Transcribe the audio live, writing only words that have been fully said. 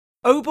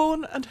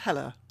Oborne and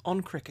Heller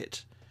on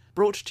cricket,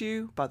 brought to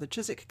you by the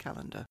Chiswick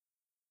Calendar.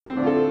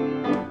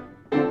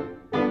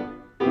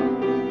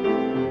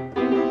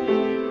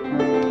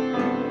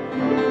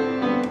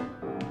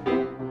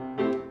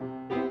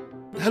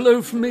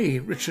 Hello from me,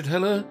 Richard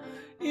Heller,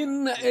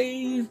 in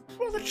a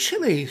rather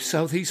chilly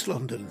southeast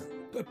London.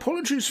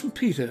 Apologies from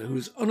Peter, who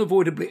is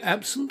unavoidably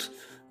absent.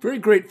 Very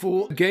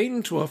grateful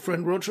again to our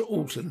friend Roger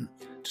Alton,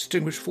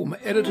 distinguished former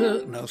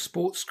editor, now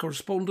sports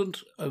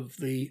correspondent of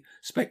The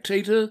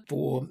Spectator,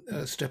 for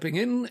stepping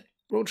in.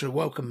 Roger,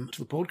 welcome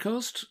to the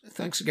podcast.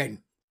 Thanks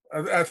again.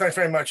 Thanks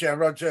very much. Yeah,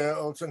 Roger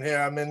Alton here.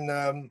 I'm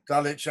in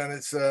Dulwich and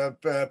it's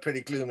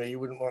pretty gloomy. You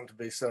wouldn't want to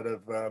be sort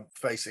of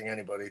facing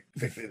anybody,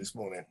 particularly this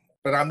morning.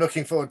 But I'm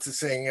looking forward to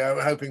seeing,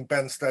 hoping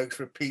Ben Stokes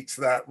repeats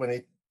that when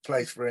he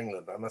plays for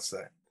England, I must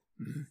say.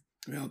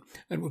 Mm-hmm. Yeah.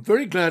 And we're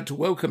very glad to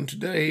welcome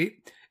today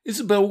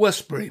Isabel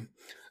Westbury.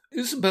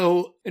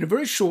 Isabel, in a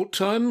very short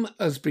time,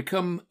 has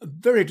become a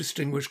very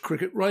distinguished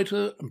cricket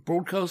writer and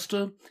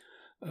broadcaster.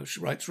 She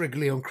writes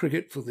regularly on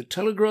cricket for The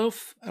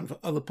Telegraph and for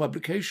other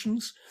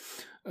publications.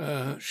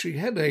 She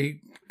had a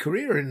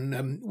career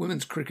in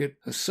women's cricket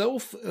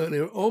herself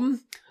earlier on.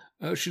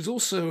 She's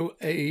also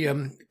a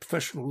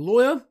professional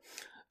lawyer.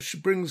 She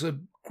brings a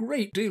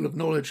great deal of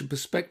knowledge and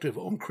perspective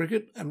on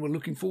cricket, and we're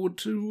looking forward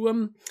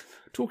to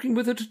talking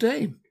with her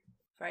today.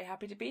 Very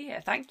happy to be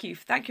here. Thank you.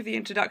 Thank you for the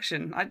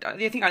introduction. The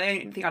only thing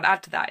I'd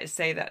add to that is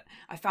say that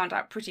I found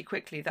out pretty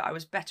quickly that I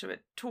was better at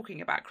talking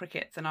about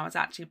cricket than I was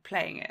actually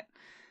playing it.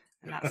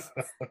 And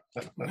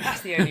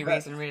that's the only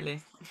reason,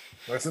 really.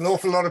 There's an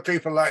awful lot of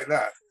people like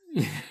that.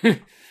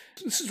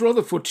 This is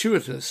rather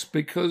fortuitous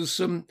because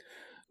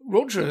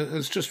Roger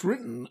has just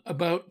written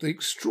about the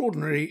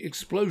extraordinary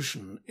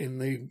explosion in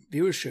the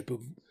viewership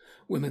of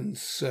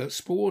women's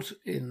sport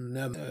in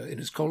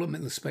his column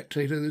in The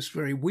Spectator this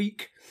very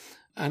week.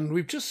 And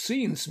we've just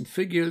seen some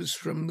figures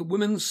from the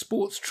Women's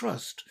Sports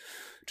Trust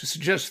to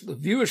suggest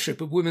that the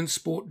viewership of women's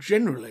sport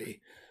generally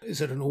is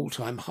at an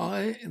all-time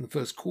high in the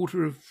first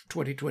quarter of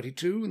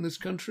 2022 in this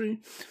country.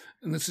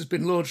 And this has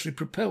been largely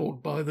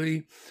propelled by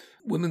the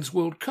Women's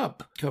World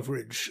Cup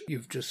coverage.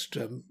 You've just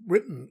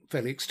written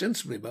fairly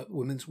extensively about the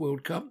Women's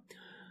World Cup.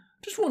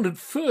 Just wondered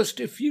first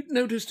if you'd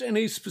noticed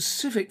any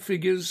specific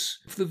figures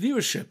for the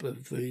viewership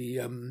of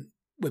the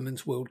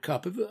Women's World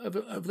Cup.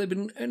 Have they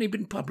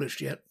been published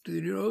yet? Do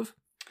you know of?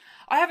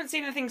 I haven't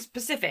seen anything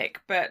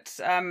specific, but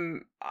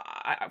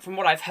from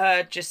what I've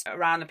heard just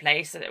around the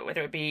place,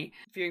 whether it be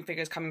viewing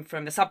figures coming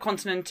from the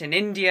subcontinent in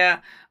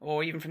India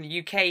or even from the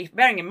UK,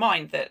 bearing in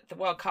mind that the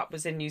World Cup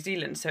was in New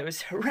Zealand, so it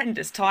was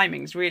horrendous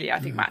timings, really. I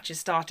think matches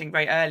starting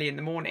very early in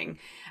the morning.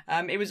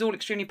 It was all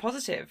extremely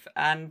positive.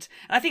 And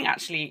I think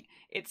actually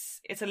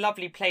it's a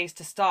lovely place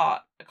to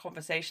start a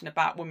conversation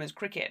about women's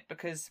cricket,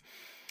 because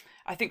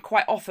I think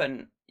quite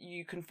often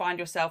you can find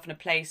yourself in a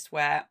place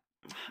where,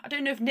 I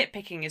don't know if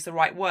nitpicking is the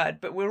right word,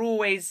 but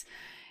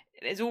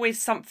there's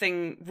always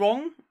something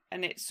wrong,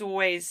 and it's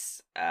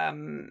always,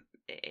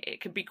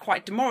 it can be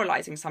quite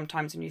demoralising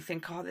sometimes when you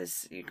think,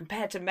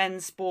 compared to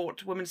men's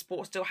sport, women's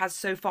sport still has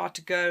so far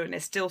to go and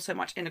there's still so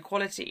much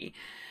inequality.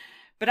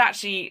 But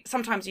actually,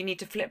 sometimes you need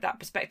to flip that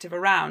perspective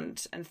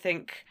around and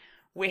think,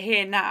 we're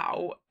here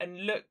now,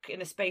 and look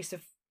in a space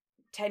of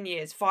 10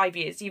 years, 5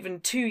 years, even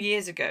 2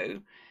 years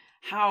ago,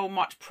 how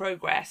much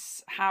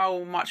progress, how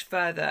much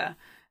further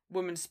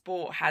women's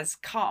sport has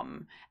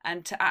come,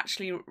 and to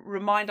actually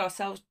remind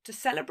ourselves to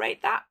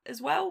celebrate that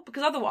as well,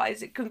 because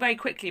otherwise it can very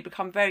quickly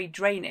become very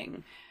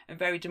draining and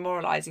very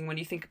demoralising when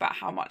you think about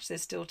how much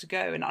there's still to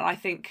go. And I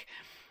think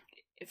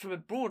from a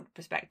broad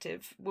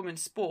perspective,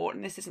 women's sport,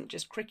 and this isn't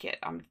just cricket,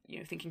 I'm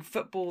thinking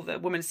football, the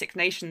Women's Six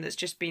Nations that's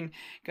just been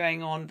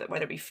going on, that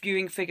whether it be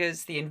viewing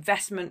figures, the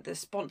investment, the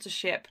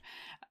sponsorship,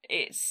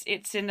 it's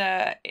in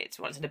a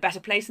better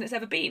place than it's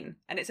ever been,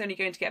 and it's only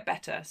going to get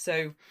better.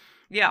 So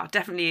yeah,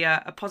 definitely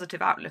a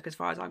positive outlook as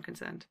far as I'm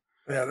concerned.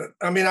 Yeah,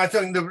 I mean, I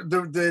think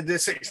the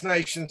Six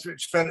Nations,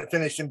 which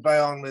finished in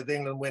Bayonne with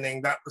England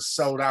winning, that was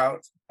sold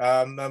out.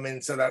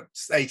 So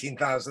that's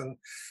 18,000.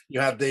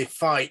 You had the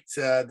fight,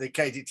 the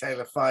Katie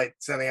Taylor fight,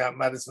 selling out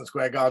Madison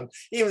Square Garden,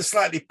 even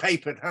slightly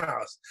papered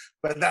house.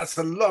 But that's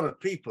a lot of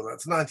people.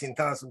 That's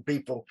 19,000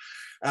 people.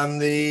 And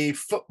the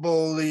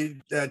football,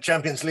 the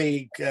Champions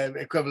League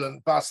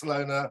equivalent,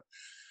 Barcelona,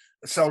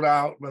 sold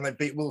out when they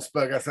beat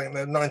Wolfsburg. I think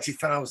they're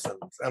 90,000.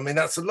 I mean,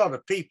 that's a lot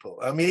of people.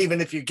 I mean, even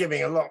if you're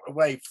giving a lot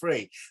away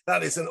free,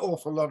 that is an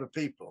awful lot of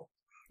people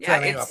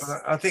turning up.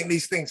 And I think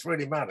these things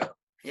really matter.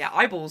 Yeah,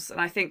 eyeballs.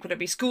 And I think would it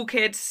be school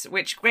kids,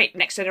 which great,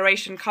 next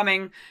generation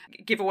coming,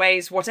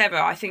 giveaways, whatever.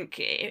 I think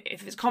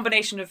if it's a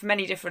combination of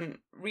many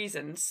different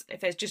reasons, if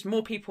there's just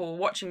more people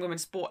watching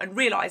women's sport and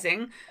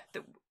realising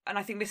that, and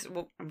I think this,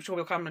 I'm sure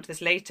we'll come into this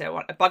later,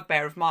 a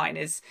bugbear of mine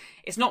is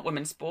it's not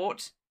women's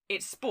sport,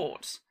 it's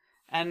sport.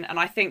 And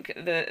I think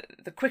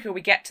the quicker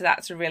we get to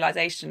that sort of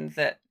realisation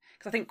that,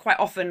 because I think quite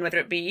often, whether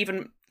it be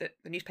even the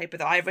newspaper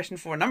that I've written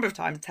for a number of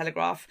times,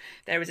 Telegraph,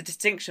 there is a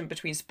distinction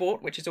between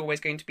sport, which is always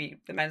going to be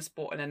the men's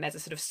sport, and then there's a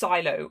sort of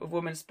silo of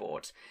women's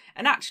sport.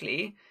 And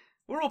actually,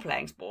 we're all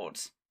playing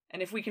sport.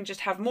 And if we can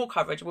just have more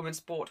coverage of women's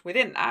sport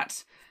within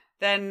that,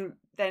 then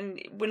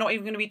we're not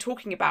even going to be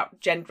talking about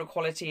gender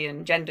equality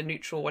and gender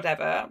neutral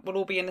whatever. We'll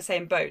all be in the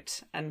same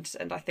boat, and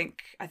I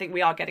think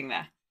we are getting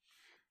there.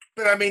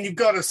 But I mean, you've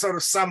got to sort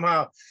of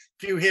somehow,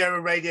 if you hear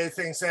a radio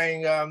thing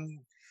saying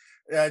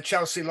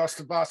Chelsea lost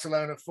to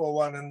Barcelona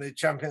 4-1 in the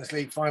Champions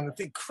League final, I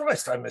think,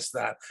 Christ, I missed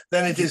that.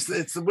 Then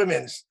it's the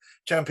women's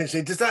Champions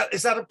League. Is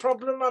that a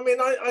problem? I mean,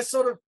 I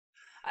sort of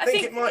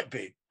think it might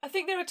be. I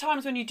think there are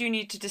times when you do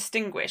need to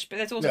distinguish, but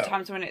there's also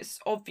times when it's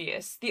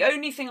obvious. The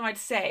only thing I'd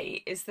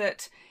say is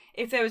that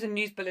if there was a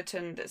news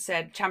bulletin that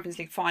said Champions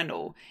League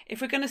final,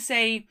 if we're going to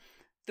say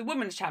the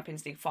women's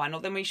Champions League final,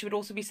 then we should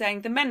also be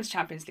saying the men's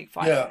Champions League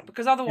final,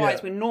 because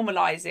otherwise we're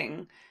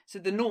normalising. So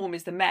the norm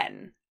is the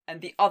men and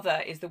the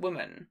other is the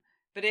women.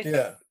 But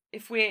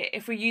if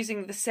we're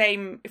using the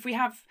same, if we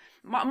have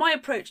my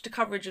approach to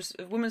coverage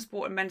of women's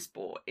sport and men's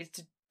sport is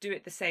to do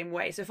it the same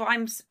way. So if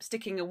I'm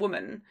sticking a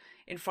woman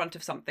in front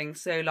of something,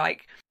 so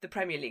like the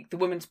Premier League, the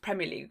Women's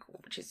Premier League,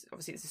 which is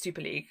obviously it's the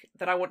Super League,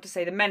 then I want to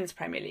say the Men's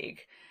Premier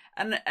League.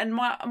 And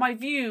my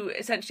view,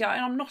 essentially,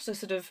 and I'm not a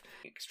sort of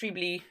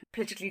extremely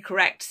politically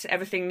correct,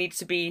 everything needs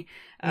to be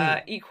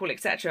equal,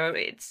 etc.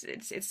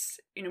 It's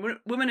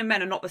women and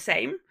men are not the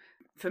same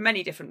for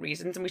many different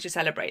reasons, and we should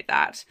celebrate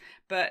that.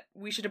 But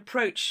we should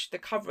approach the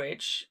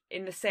coverage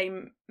in the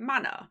same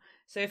manner.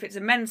 So if it's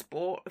a men's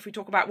sport, if we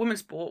talk about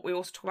women's sport, we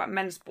also talk about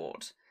men's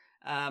sport,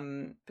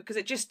 because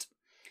it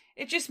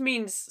just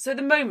means. So at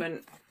the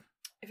moment,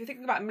 if you're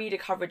thinking about media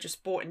coverage of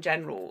sport in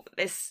general,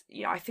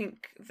 I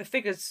think the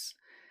figures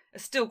are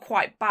still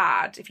quite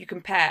bad if you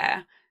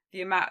compare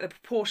the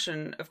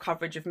proportion of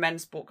coverage of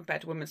men's sport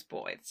compared to women's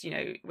sport. It's,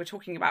 we're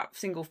talking about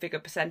single figure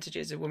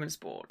percentages of women's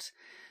sport.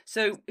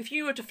 So if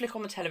you were to flick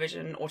on the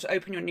television or to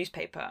open your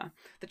newspaper,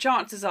 the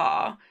chances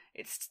are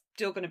it's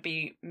still going to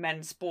be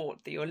men's sport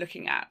that you're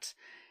looking at.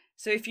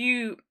 So if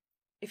you're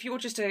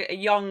just a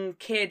young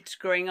kid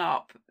growing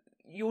up,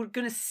 you're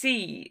going to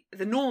see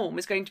the norm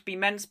is going to be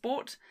men's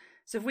sport.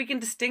 So if we can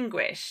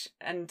distinguish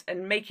and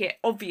make it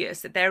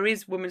obvious that there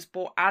is women's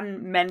sport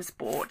and men's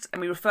sport,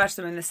 and we refer to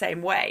them in the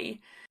same way,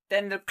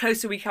 then the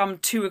closer we come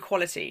to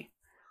equality,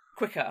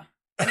 quicker.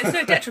 And it's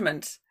no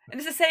detriment. And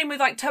it's the same with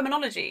like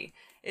terminology,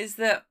 is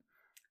that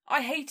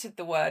I hated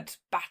the word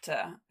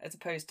batter as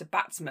opposed to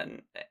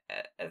batsman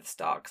at the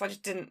start because I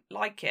just didn't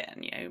like it,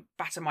 and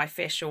batter my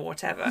fish or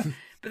whatever.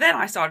 But then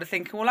I started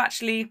thinking, well,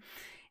 actually,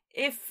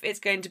 if it's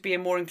going to be a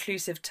more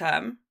inclusive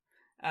term,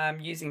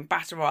 using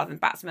batter rather than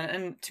batsman,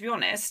 and to be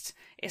honest,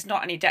 it's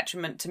not any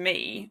detriment to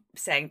me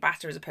saying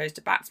batter as opposed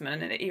to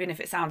batsman, and even if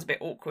it sounds a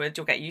bit awkward,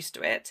 you'll get used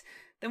to it,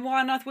 then why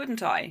on earth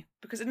wouldn't I?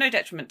 Because it's no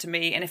detriment to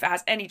me, and if it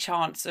has any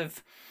chance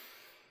of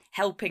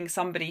helping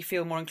somebody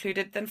feel more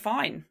included, then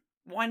fine.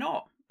 Why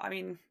not? I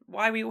mean,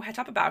 why are we all het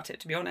up about it,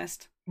 to be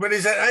honest? But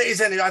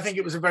I think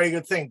it was a very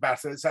good thing,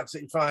 batter. It's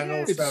absolutely fine. Yeah,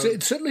 also,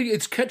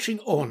 it's catching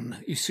on.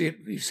 You see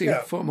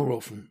it far more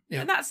often.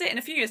 Yeah. And that's it. In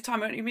a few years'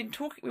 time,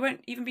 we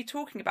won't even be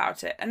talking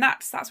about it. And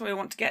that's where we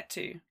want to get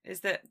to,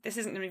 is that this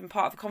isn't even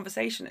part of the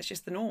conversation. It's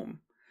just the norm.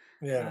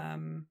 Yeah.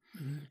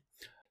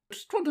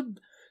 Just want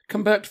to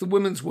come back to the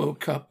Women's World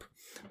Cup.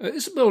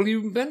 Isabel,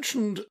 you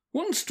mentioned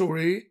one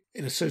story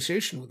in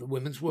association with the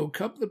Women's World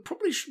Cup that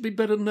probably should be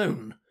better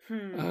known.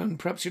 And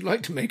perhaps you'd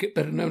like to make it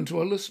better known to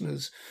our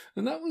listeners.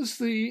 And that was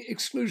the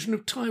exclusion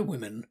of Thai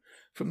women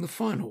from the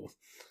final.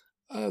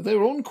 They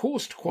were on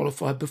course to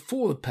qualify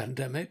before the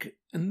pandemic.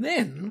 And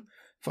then,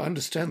 if I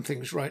understand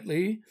things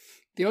rightly,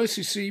 the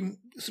ICC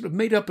sort of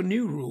made up a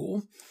new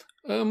rule,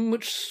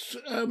 which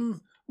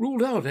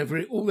ruled out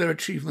all their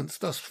achievements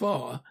thus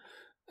far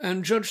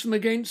and judged them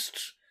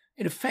against,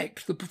 in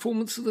effect, the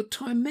performance of the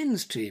Thai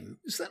men's team.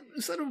 Is that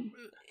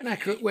an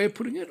accurate way of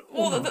putting it?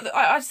 Well,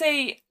 I'd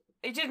say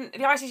the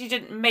ICC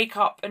didn't make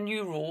up a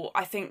new rule.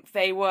 I think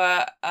they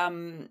were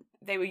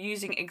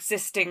using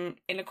existing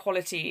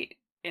inequality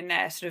in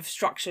their sort of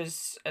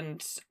structures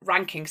and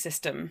ranking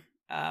system.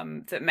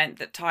 That meant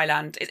that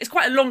Thailand. It's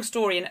quite a long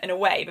story in a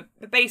way,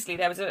 but basically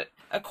there was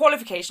a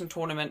qualification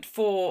tournament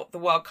for the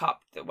World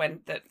Cup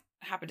that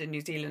happened in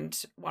New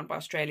Zealand, won by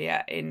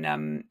Australia in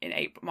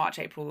March,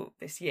 April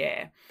this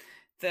year.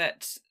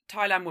 That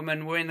Thailand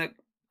women were in the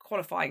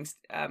qualifiers.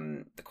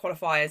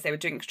 They were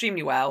doing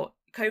extremely well.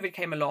 COVID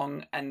came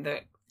along and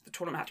the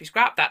tournament had to be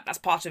scrapped. That's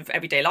part of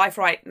everyday life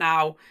right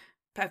now,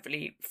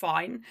 perfectly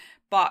fine.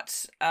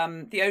 But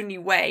the only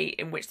way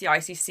in which the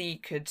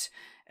ICC could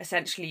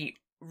essentially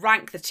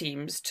rank the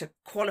teams to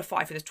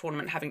qualify for this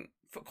tournament,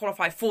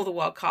 qualify for the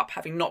World Cup,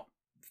 having not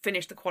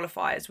finished the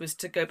qualifiers, was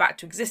to go back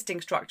to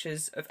existing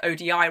structures of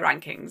ODI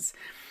rankings,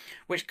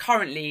 which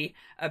currently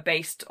are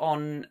based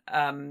on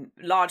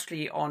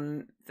largely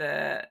on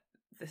the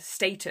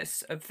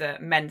status of the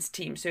men's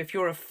team. So if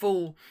you're a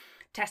full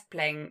test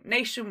playing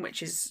nation,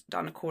 which is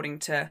done according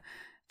to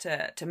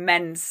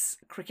men's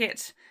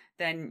cricket,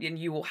 then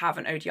you will have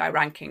an ODI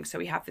ranking. So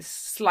we have this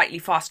slightly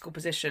farcical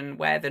position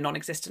where the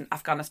non-existent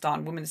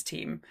Afghanistan women's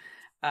team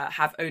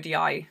have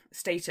ODI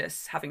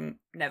status, having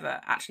never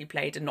actually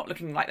played and not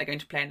looking like they're going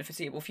to play in the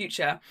foreseeable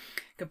future,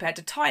 compared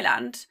to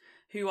Thailand,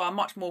 who are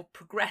much more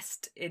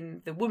progressed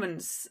in the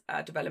women's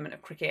development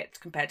of cricket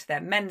compared to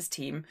their men's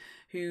team,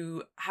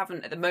 who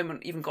haven't at the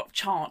moment even got a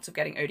chance of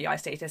getting ODI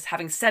status.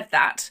 Having said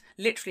that,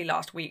 literally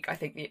last week, I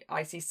think the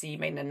ICC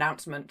made an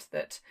announcement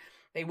that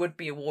they would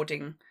be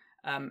awarding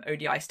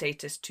ODI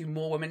status to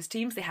more women's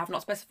teams. They have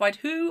not specified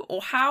who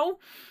or how,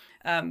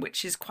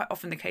 which is quite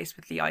often the case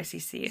with the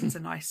ICC. It's a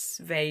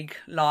nice vague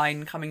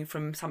line coming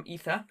from some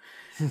ether.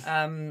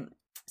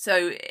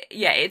 So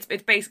yeah, it's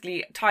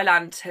basically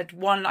Thailand had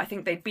won. I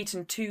think they'd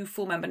beaten 2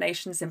 full member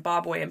nations,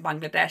 Zimbabwe and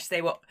Bangladesh.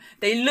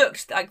 They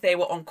looked like they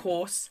were on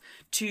course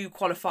to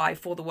qualify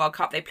for the World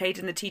Cup. They played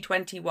in the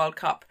T20 World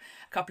Cup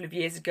a couple of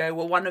years ago.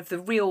 Were one of the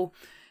real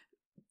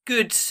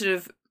good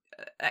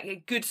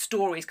good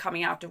stories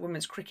coming out of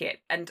women's cricket,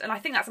 and I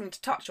think that's something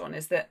to touch on,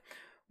 is that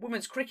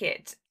women's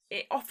cricket,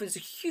 it offers a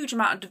huge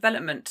amount of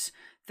development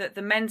that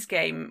the men's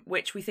game,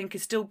 which we think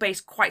is still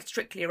based quite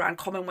strictly around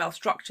Commonwealth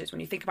structures.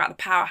 When you think about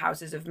the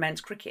powerhouses of men's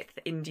cricket,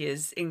 the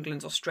Indias,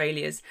 Englands,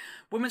 Australias,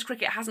 women's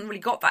cricket hasn't really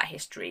got that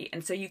history.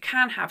 And so you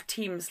can have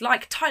teams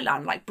like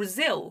Thailand, like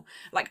Brazil,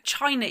 like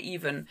China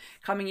even,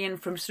 coming in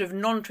from sort of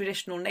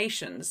non-traditional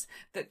nations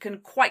that can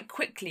quite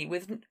quickly,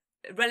 with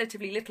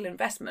relatively little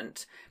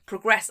investment,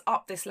 progress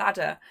up this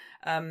ladder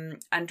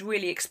and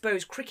really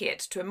expose cricket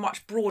to a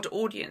much broader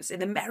audience in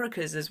the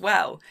Americas as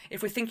well.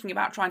 If we're thinking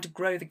about trying to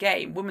grow the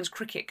game, women's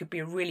cricket could be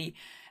a really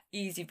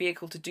easy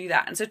vehicle to do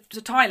that. And so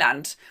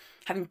Thailand,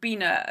 having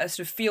been a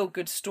sort of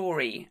feel-good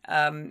story,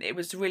 it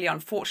was really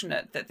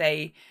unfortunate that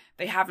they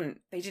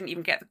didn't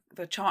even get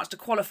the chance to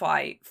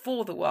qualify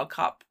for the World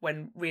Cup,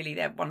 when really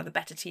they're one of the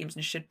better teams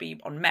and should be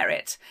on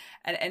merit.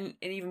 And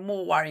even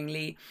more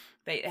worryingly,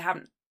 they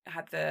haven't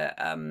had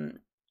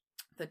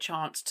the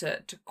chance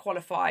to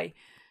qualify,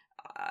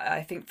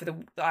 I think, for the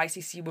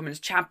ICC Women's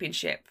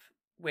Championship,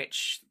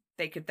 which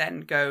they could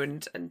then go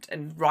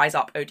and rise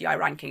up ODI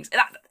rankings.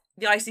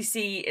 The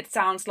ICC, it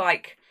sounds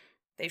like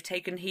they've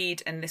taken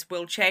heed and this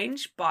will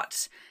change,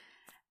 but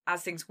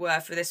as things were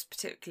for this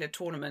particular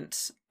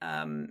tournament,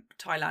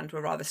 Thailand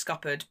were rather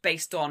scuppered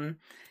based on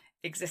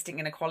existing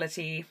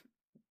inequality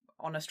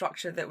on a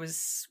structure that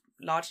was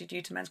largely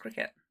due to men's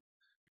cricket.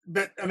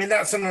 But I mean,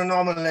 that's an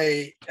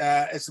anomaly,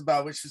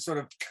 Isabel, which is sort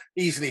of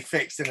easily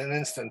fixed in an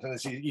instant. And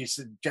as you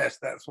suggest,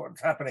 that's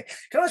what's happening.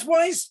 Can I ask,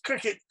 why is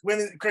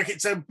women's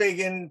cricket so big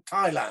in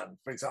Thailand,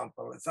 for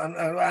example,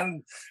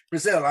 and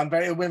Brazil?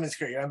 Women's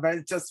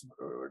cricket. Just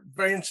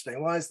very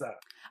interesting. Why is that?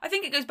 I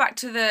think it goes back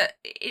to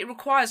it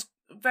requires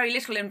very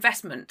little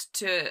investment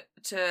to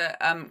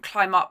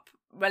climb up,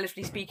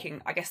 relatively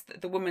speaking, I guess,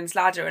 the women's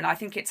ladder. And I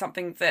think it's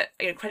something that,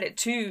 credit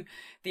to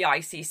the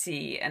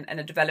ICC and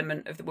the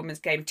development of the women's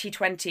game.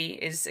 T20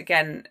 is,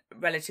 again,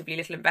 relatively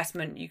little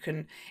investment.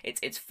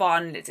 It's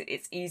fun,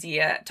 it's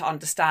easier to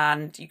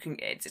understand,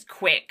 it's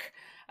quick.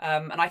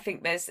 And I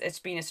think it's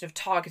been a sort of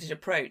targeted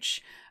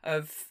approach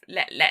of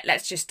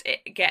let's just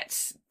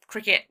get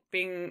cricket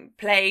being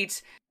played,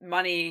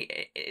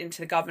 money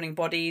into the governing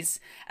bodies.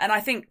 And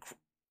I think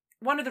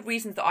one of the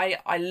reasons that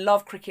I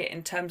love cricket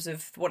in terms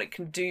of what it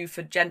can do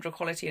for gender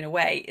equality in a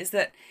way is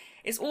that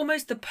it's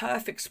almost the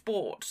perfect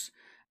sport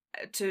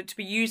to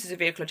be used as a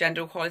vehicle of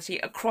gender equality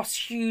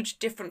across huge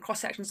different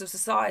cross-sections of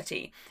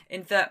society,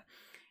 in that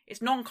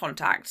it's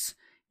non-contact.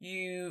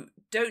 You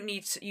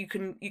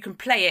can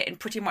play it in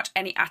pretty much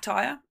any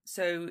attire.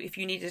 So if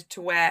you needed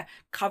to wear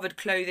covered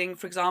clothing,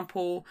 for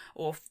example,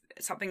 or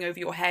something over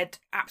your head,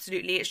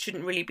 absolutely, it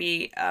shouldn't really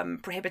be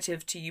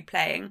prohibitive to you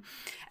playing.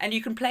 And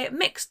you can play it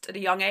mixed at a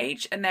young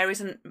age. And there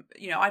isn't,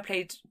 I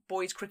played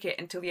boys cricket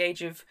until the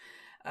age of,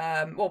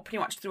 pretty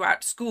much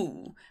throughout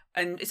school.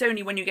 And it's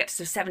only when you get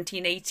to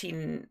 17,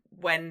 18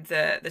 when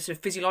the sort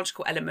of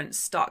physiological elements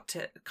start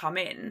to come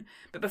in.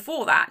 But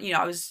before that,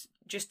 I was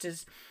just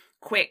as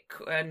quick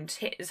and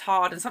hit as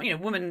hard, and something,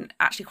 women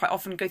actually quite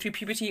often go through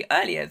puberty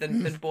earlier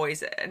than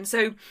boys. And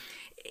so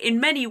in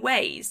many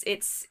ways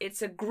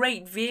it's a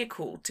great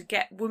vehicle to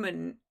get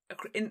women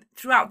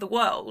throughout the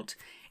world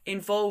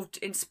involved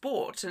in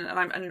sport.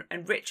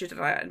 And Richard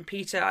and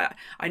Peter,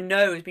 I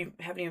know, has been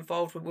heavily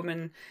involved with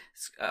women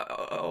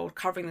or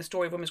covering the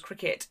story of women's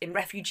cricket in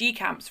refugee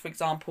camps, for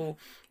example,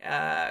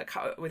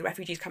 with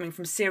refugees coming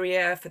from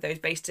Syria, for those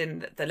based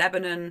in the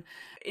Lebanon.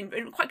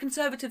 In quite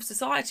conservative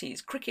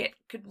societies, cricket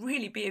could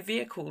really be a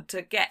vehicle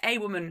to get a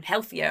woman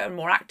healthier and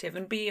more active,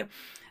 and be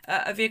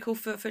a vehicle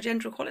for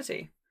gender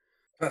equality.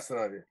 That's an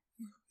idea.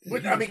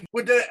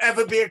 Would there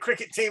ever be a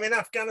cricket team in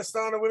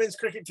Afghanistan, a women's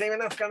cricket team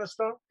in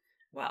Afghanistan?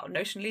 Well,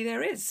 notionally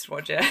there is,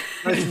 Roger.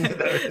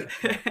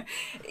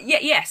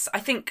 Yes, I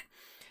think,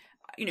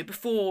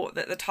 before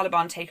the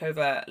Taliban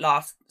takeover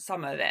last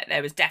summer,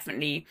 there was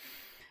definitely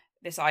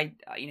this,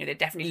 they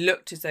definitely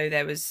looked as though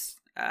there was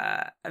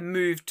a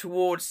move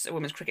towards a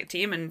women's cricket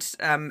team. And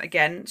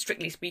again,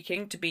 strictly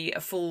speaking, to be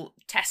a full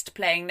test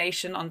playing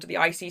nation under the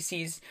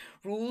ICC's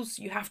rules,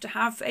 you have to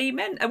have a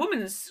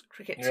women's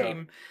cricket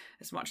team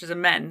as much as a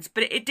men's.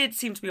 But it did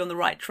seem to be on the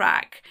right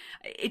track.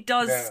 It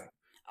does. Yeah.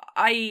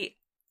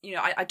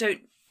 I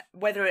don't,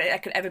 whether there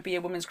could ever be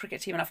a women's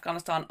cricket team in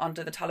Afghanistan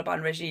under the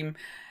Taliban regime,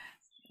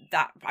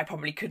 that I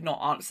probably could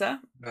not answer,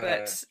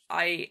 but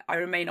I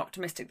remain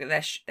optimistic that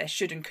there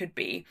should and could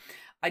be.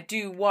 I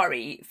do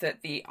worry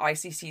that the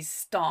ICC's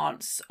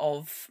stance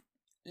of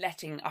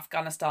letting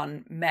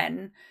Afghanistan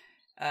men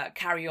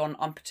carry on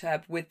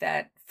unperturbed with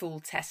their full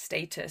test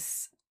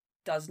status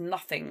does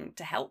nothing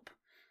to help.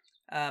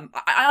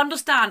 I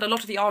understand a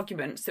lot of the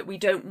arguments that we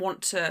don't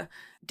want to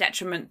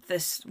detriment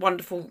this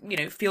wonderful,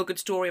 feel-good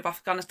story of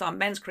Afghanistan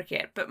men's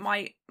cricket, but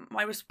my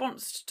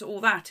response to all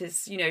that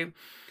is,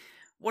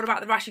 what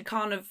about the Rashid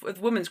Khan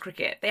of women's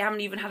cricket? They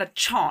haven't even had a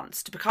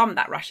chance to become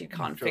that Rashid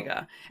Khan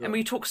figure. Sure. And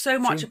we talk so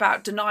much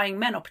about denying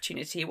men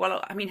opportunity.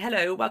 Well, I mean,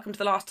 hello, welcome to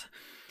the last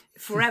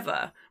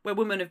forever where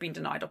women have been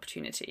denied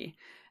opportunity.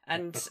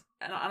 And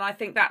I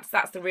think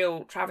that's the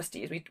real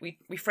travesty, is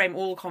we frame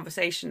all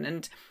conversation.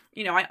 And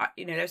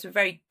there's some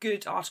very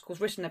good articles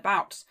written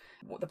about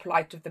what the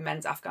plight of the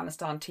men's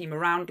Afghanistan team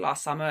around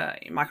last summer.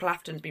 Michael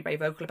Afton's been very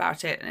vocal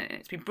about it, and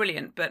it's been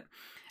brilliant. But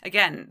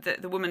again,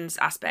 the women's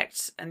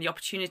aspect and the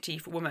opportunity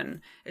for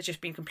women has just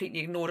been completely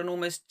ignored, and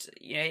almost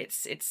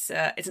it's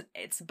a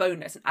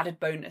bonus, an added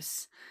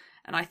bonus,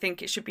 and I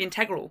think it should be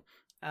integral.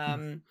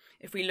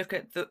 If we look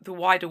at the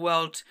wider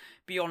world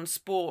beyond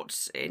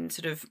sport, in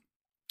sort of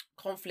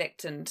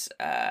conflict and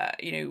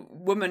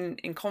women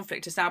in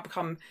conflict has now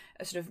become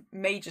a sort of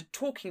major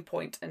talking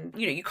point, and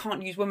you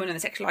can't use women and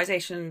the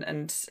sexualization,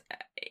 and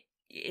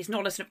it's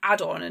not a sort of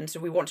add-on, and so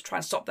we want to try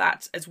and stop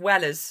that as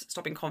well as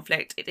stopping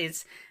conflict. It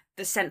is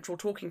the central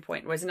talking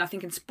point, whereas I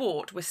think in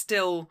sport it's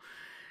still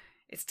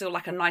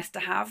like a nice to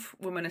have.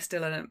 Women's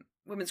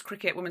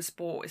cricket, women's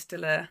sport is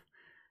still a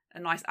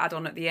nice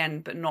add-on at the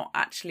end, but not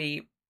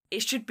actually.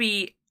 It should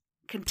be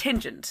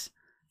contingent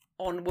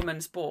on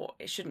women's sport.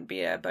 It shouldn't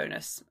be a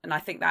bonus, and I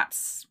think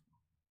that's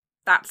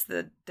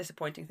the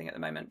disappointing thing at the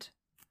moment.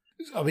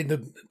 I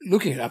mean,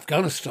 looking at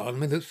Afghanistan,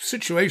 the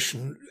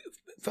situation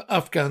for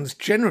Afghans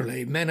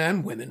generally, men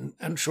and women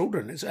and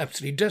children, is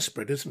absolutely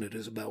desperate, isn't it,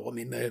 Isabel? I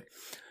mean,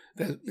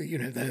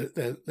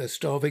 they're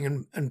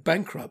starving and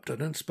bankrupt. I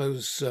don't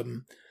suppose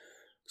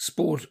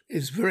sport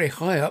is very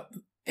high up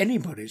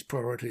anybody's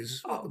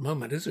priorities at the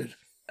moment, is it?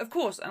 Of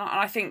course, and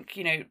I think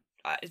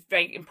it's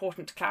very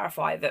important to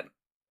clarify that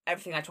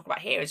everything I talk about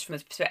here is from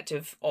the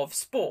perspective of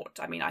sport.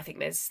 I mean, I think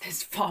there's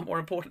far more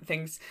important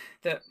things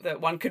that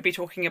one could be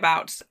talking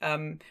about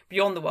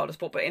beyond the world of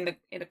sport. But in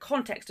the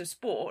context of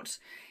sport,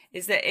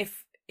 is that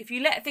if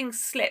you let things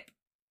slip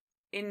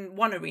in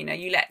one arena,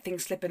 you let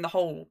things slip in the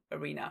whole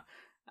arena.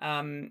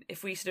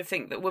 If we sort of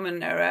think that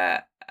women are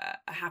a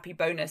happy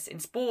bonus in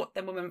sport,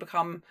 then women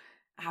become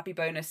a happy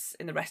bonus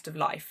in the rest of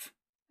life.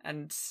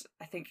 And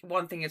I think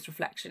one thing is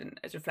reflection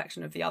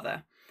of the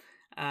other.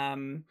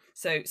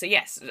 So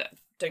yes,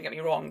 don't get me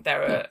wrong.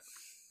 There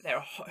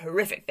are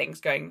horrific things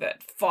going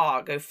that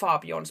go far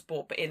beyond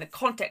sport. But in the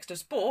context of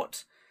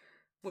sport,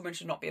 women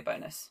should not be a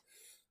bonus.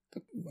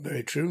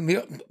 Very true.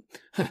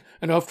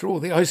 And after all,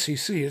 the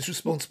ICC is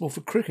responsible for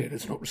cricket.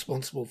 It's not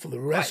responsible for the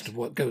rest of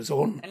what goes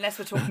on. Unless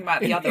we're talking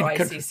about the other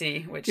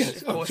ICC, which,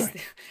 yes, of course,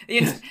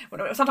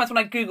 sometimes when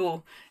I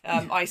Google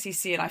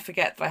ICC and I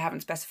forget that I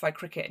haven't specified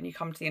cricket, and you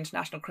come to the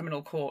International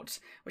Criminal Court,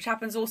 which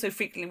happens also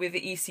frequently with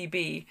the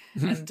ECB.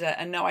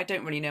 And no, I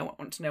don't really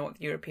want to know what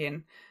the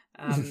European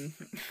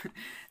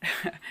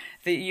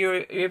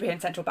European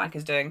Central Bank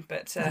is doing,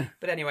 but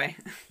anyway.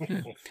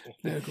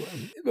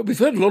 But we've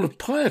heard a lot of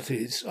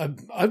pieties.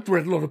 I've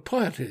read a lot of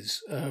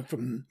pieties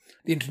from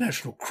the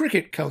International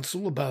Cricket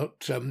Council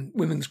about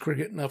women's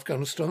cricket in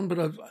Afghanistan, but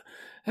I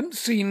haven't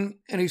seen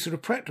any sort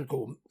of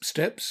practical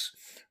steps,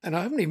 and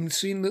I haven't even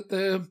seen that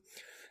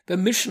their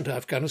mission to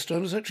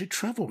Afghanistan has actually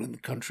travelled in the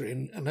country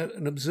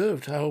and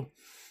observed how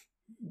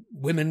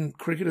women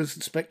cricketers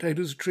and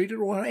spectators are treated,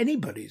 or any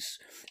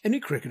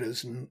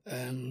cricketers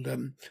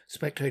and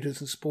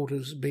spectators and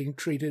supporters being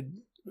treated.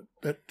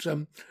 But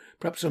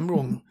perhaps I'm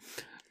wrong.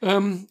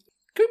 Going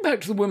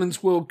back to the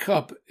Women's World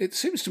Cup, it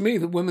seems to me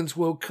the Women's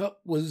World Cup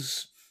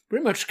was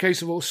very much a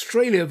case of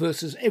Australia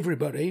versus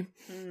everybody.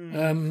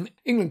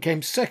 England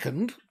came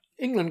second.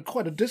 England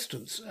quite a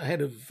distance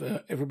ahead of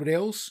everybody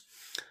else.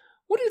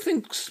 What do you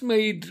think's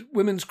made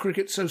women's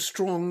cricket so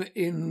strong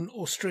in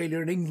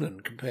Australia and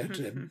England compared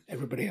to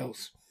everybody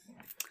else?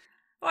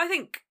 Well, I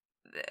think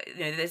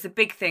there's the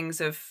big things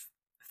of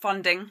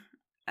funding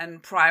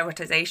and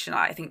prioritisation.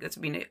 I think there's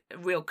been a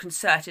real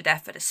concerted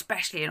effort,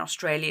 especially in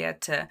Australia,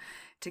 to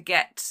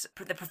get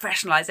the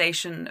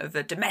professionalisation of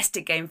the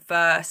domestic game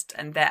first,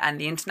 and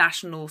the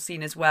international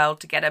scene as well,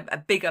 to get a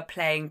bigger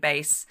playing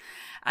base,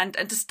 and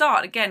to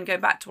start again,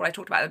 going back to what I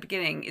talked about at the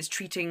beginning, is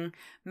treating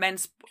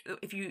men's.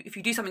 If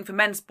you do something for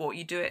men's sport,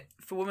 you do it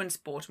for women's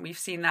sport, and we've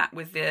seen that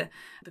with the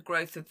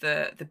growth of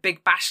the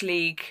Big Bash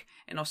League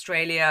in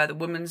Australia, the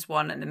women's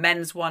one and the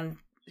men's one,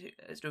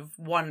 sort of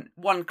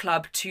one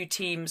club, two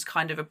teams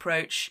kind of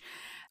approach.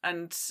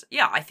 And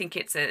yeah, I think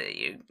it's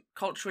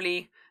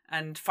culturally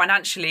and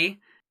financially,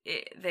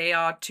 they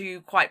are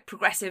two quite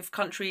progressive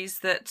countries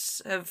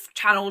that have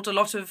channeled a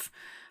lot of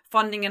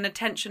funding and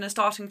attention, and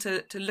starting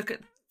to look at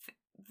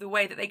the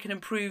way that they can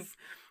improve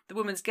the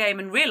women's game,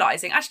 and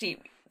realising, actually,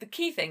 the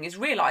key thing is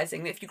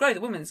realising that if you grow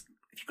the women's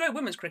if you grow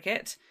women's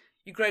cricket,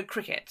 you grow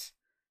cricket.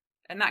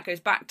 And that goes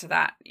back to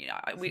that,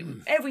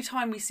 every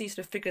time we see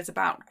sort of figures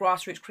about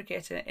grassroots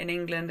cricket in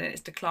England and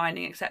it's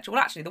declining, etc.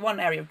 Well, actually, the one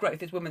area of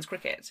growth is women's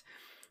cricket.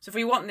 So if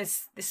we want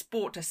this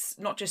sport to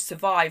not just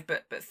survive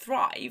but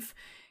thrive,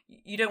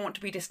 you don't want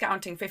to be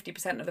discounting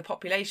 50% of the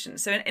population.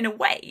 So in a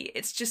way,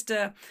 it's just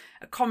a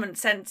common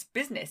sense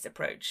business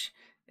approach.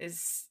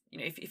 Is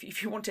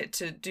if you want it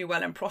to do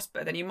well and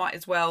prosper, then you might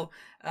as well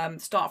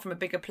start from a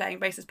bigger playing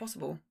base as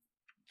possible.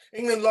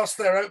 England lost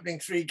their opening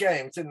 3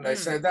 games, didn't they?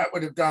 So that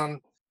would have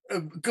done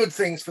good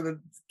things for the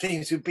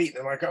teams who beat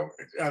them.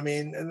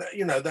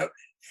 That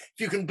if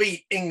you can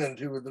beat England,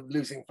 who were the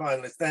losing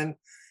finalists, then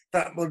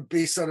that would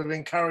be sort of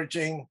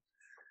encouraging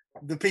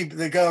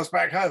the girls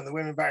back home, the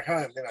women back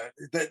home,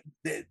 that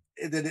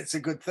it's a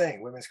good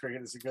thing. Women's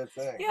cricket is a good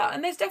thing. Yeah,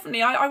 and there's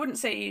definitely, I wouldn't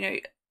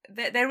say,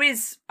 there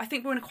is, I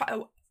think we're in quite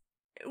a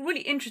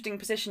really interesting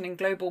position in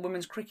global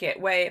women's cricket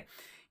where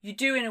you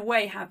do in a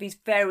way have these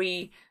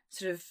very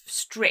sort of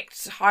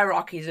strict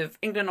hierarchies of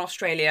England,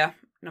 Australia,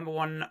 number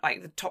one,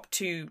 like the top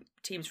 2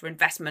 teams for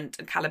investment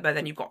and caliber.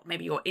 Then you've got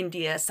maybe your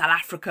India, South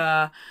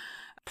Africa,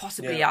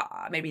 possibly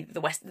maybe the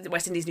West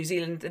Indies, New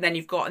Zealand, and then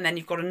you've got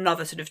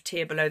another sort of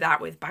tier below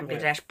that with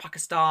Bangladesh,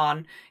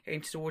 Pakistan,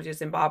 going towards your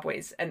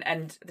Zimbabwe's,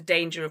 and the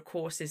danger, of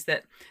course, is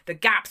that the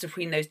gaps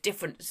between those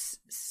different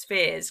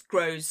spheres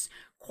grows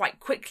quite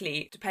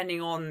quickly,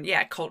 depending on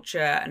culture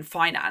and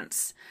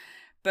finance.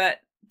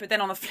 But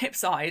then on the flip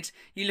side,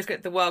 you look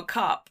at the World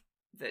Cup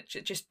that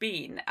just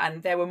been,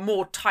 and there were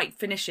more tight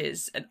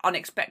finishes and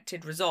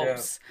unexpected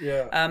results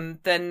than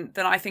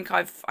I think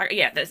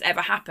that's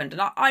ever happened.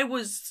 And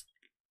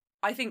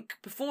I think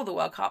before the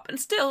World Cup, and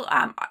still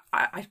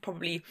I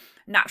probably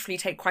naturally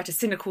take quite a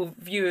cynical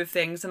view of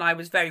things, and I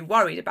was very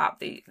worried about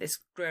this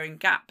growing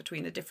gap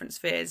between the different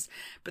spheres.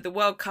 But the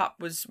World Cup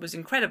was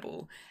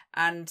incredible,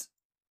 and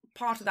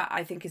part of that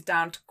I think is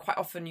down to quite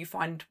often you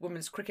find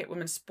women's cricket,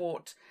 women's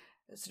sport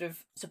sort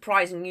of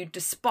surprising you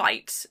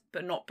despite,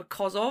 but not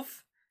because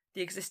of,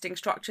 the existing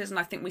structures. And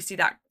I think we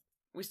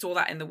saw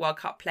that in the World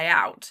Cup play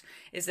out,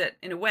 is that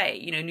in a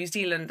way, New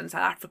Zealand and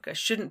South Africa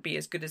shouldn't be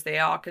as good as they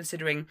are,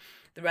 considering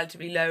the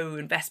relatively low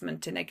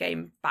investment in their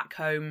game back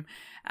home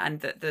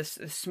and the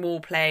small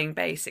playing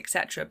base,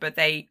 etc. But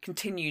they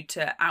continued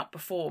to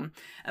outperform.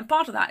 And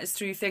part of that is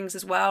through things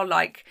as well,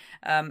 like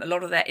a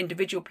lot of their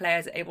individual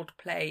players are able to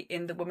play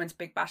in the Women's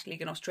Big Bash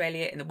League in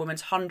Australia, in the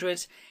Women's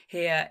 100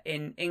 here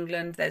in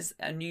England. There's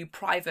a new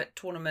private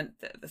tournament,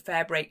 the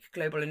Fairbreak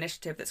Global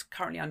Initiative, that's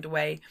currently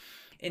underway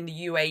in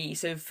the UAE.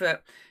 So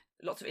for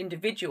lots of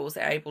individuals,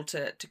 they're able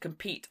to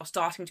compete, or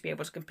starting to be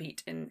able to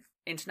compete in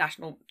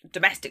international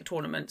domestic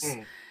tournaments.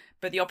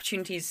 But the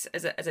opportunities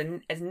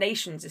as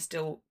nations is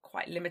still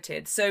quite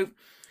limited. So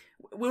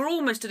we're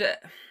almost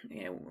at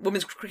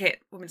women's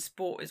cricket, women's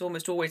sport is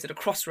almost always at a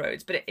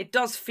crossroads. But it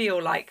does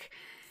feel like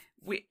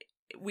we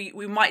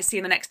might see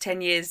in the next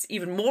 10 years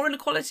even more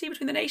inequality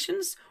between the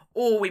nations,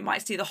 or we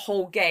might see the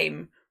whole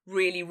game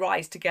really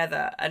rise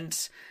together,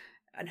 and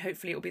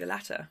hopefully it will be the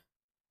latter.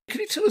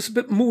 Can you tell us a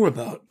bit more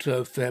about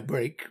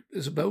Fairbreak,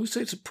 Isabel? We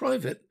say it's a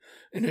private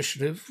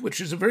initiative, which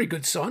is a very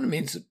good sign. It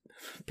means that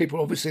people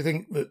obviously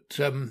think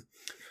that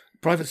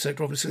private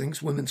sector obviously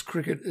thinks women's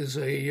cricket is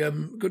a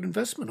good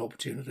investment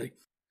opportunity.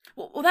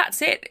 Well,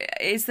 that's it,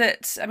 is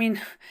that,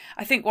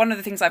 I think one of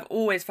the things I've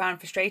always found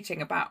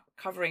frustrating about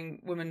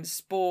covering women's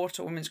sport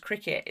or women's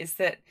cricket is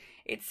that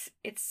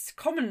it's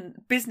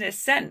common business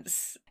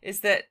sense,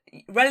 is that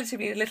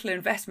relatively little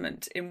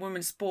investment in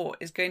women's sport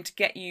is going to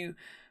get you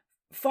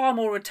far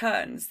more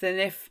returns than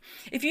if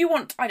you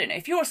want, I don't know,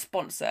 if you're a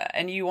sponsor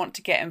and you want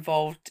to get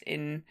involved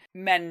in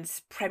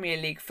men's Premier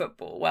League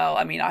football, well,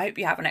 I hope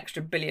you have an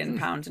extra £1 billion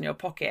in your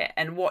pocket,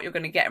 and what you're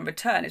going to get in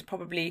return is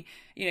probably,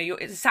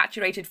 it's a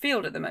saturated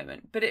field at the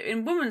moment. But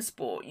in women's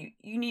sport, you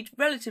need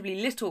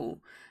relatively little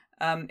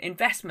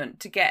investment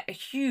to get a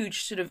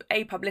huge sort of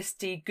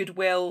publicity,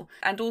 goodwill,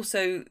 and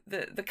also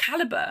the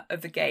calibre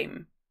of the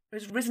game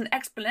has risen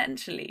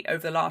exponentially over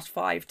the last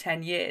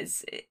 5-10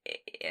 years.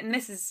 And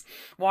this is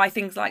why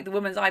things like the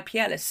women's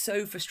IPL are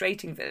so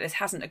frustrating, that this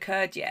hasn't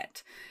occurred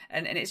yet.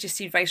 And it's just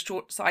seemed very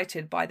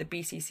short-sighted by the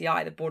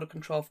BCCI, the Board of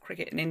Control for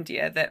Cricket in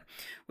India, that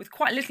with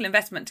quite little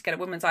investment to get a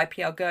women's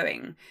IPL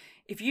going,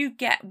 if you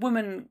get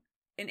women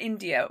in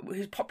India,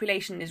 whose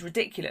population is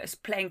ridiculous,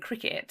 playing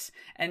cricket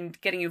and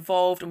getting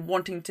involved and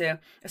wanting to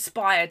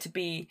aspire to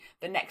be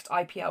the next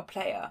IPL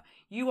player,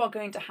 you are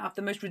going to have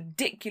the most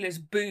ridiculous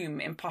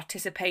boom in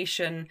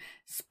participation,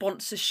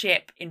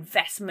 sponsorship,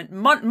 investment,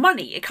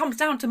 money. It comes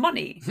down to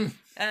money.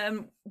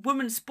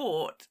 Women's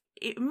sport,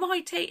 it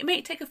may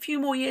take a few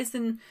more years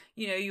than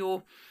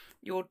your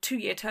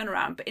 2-year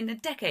turnaround, but in a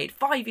decade,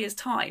 5 years'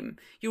 time,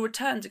 your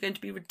returns are going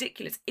to be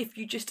ridiculous if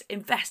you just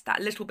invest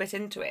that little bit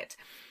into it.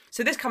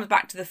 So this comes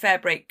back to the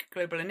Fairbreak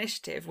Global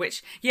Initiative,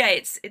 which,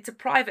 it's a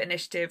private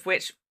initiative,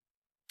 which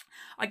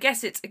I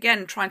guess it's,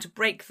 again, trying to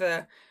break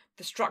the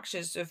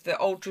structures of the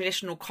old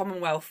traditional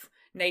Commonwealth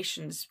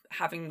nations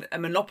having a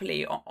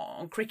monopoly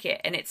on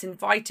cricket. And it's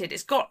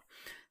got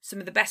some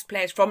of the best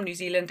players from New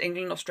Zealand,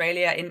 England,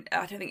 Australia.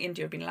 I don't think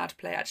India have been allowed to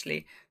play,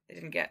 actually. They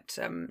didn't get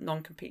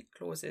non-compete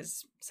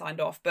clauses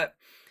signed off. But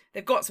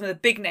they've got some of the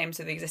big names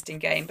of the existing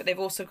game, but they've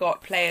also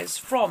got players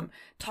from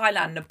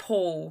Thailand,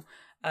 Nepal,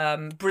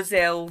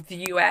 Brazil,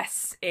 the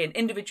US, in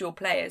individual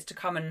players to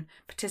come and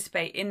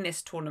participate in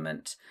this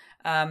tournament.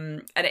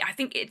 I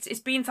think it's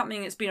been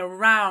something that's been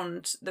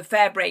around the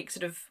fair break,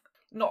 sort of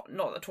not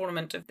the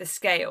tournament of this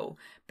scale,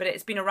 but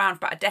it's been around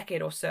for about a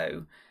decade or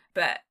so.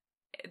 But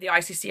the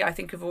ICC, I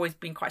think, have always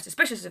been quite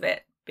suspicious of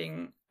it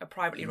being a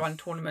privately run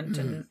tournament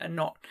and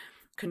not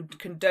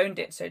condoned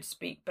it, so to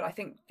speak. But I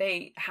think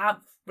they have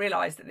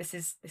realised that this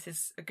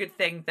is a good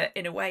thing that,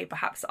 in a way,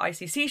 perhaps the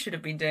ICC should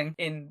have been doing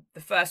in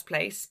the first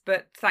place.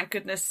 But thank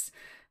goodness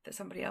that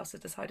somebody else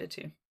has decided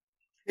to.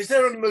 Is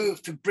there a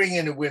move to bring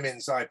in a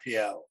women's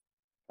IPL?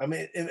 I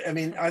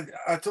mean,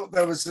 I thought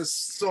there was a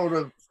sort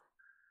of,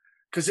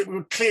 because it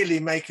would clearly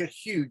make a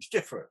huge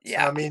difference.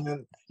 Yeah. I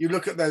mean, you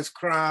look at those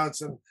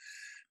crowds and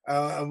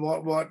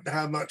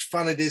how much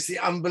fun it is, the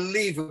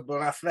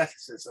unbelievable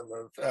athleticism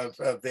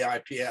of the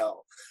IPL.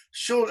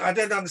 Sure, I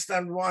don't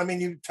understand why. I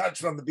mean, you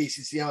touched on the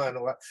BCCI and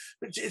all that,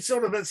 but it's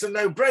a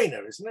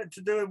no-brainer, isn't it,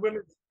 to do it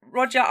women?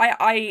 Roger,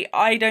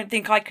 I don't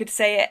think I could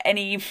say it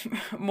any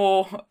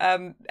more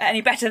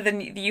any better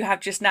than you have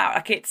just now.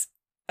 Like, it's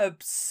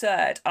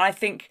absurd. And I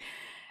think,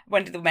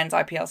 when did the men's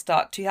IPL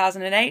start?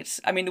 2008.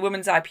 I mean, the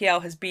women's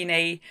IPL has been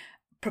a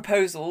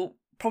proposal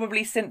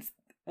probably since,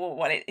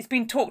 it's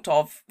been talked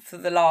of for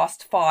the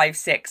last 5,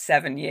 6,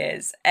 7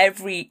 years.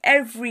 Every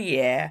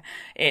year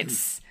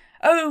it's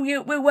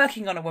we're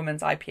working on a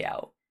women's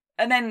IPL.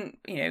 And then,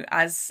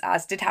 as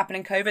did happen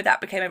in COVID, that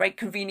became a very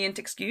convenient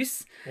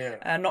excuse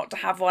not to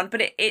have one.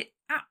 But it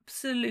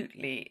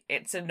absolutely,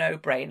 it's a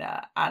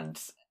no-brainer. And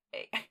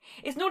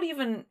it's not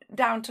even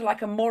down to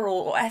like a moral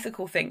or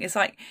ethical thing. It's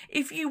like,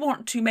 if you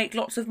want to make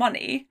lots of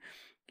money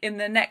in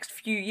the next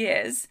few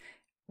years,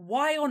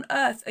 why on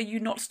earth are you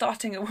not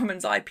starting a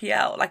women's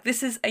IPL? Like,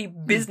 this is a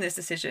business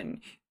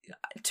decision,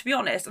 to be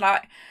honest. And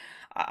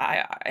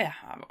I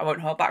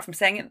won't hold back from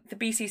saying it. The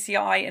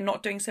BCCI and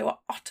not doing so are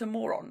utter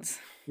morons.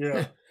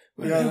 Yeah.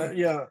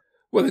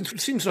 Well, it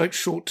seems like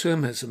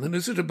short-termism. And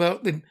is it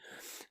about the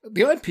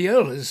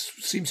IPL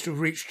seems to have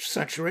reached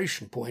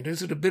saturation point?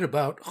 Is it a bit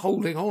about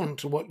holding on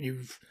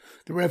to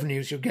the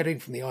revenues you're getting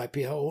from the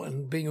IPL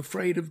and being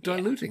afraid of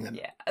diluting them?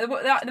 Yeah,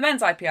 the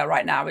men's IPL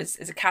right now is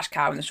a cash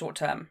cow in the short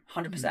term,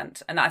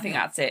 100%, and I think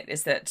that's it.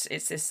 Is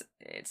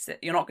that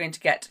you're not going to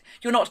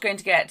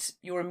get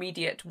your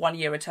immediate 1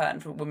 year return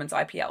from women's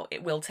IPL.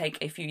 It will take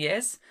a few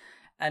years.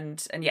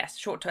 And yes,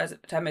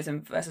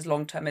 short-termism versus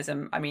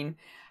long-termism. I mean,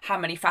 how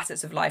many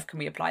facets of life can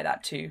we apply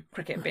that to?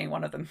 Cricket being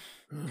one of them.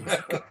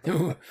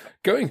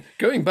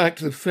 Going back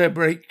to the fair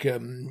break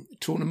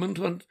tournament,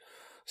 I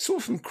saw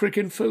from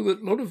Cricinfo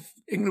that a lot of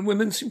England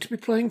women seem to be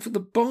playing for the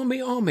Barmy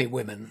Army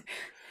women.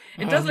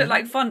 It does look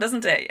like fun,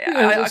 doesn't it?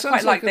 Yeah, I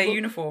quite like their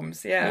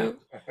uniforms. Yeah.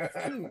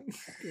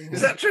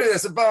 Is that true?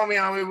 There's a Barmy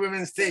Army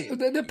women's team.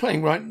 They're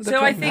playing right. They're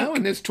playing now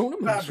in this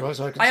tournament, as far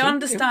as I can see. I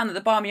understand that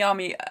the Barmy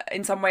Army,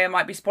 in some way,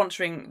 might be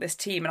sponsoring this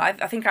team, and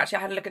I think actually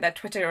I had a look at their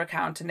Twitter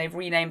account, and they've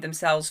renamed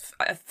themselves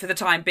for the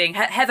time being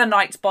Heather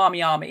Knight's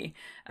Barmy Army.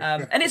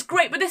 And it's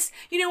great, but this,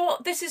 you know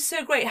what, this is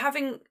so great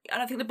and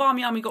I think the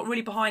Barmy Army got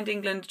really behind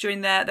England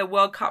during their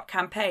World Cup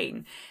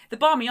campaign. The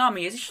Barmy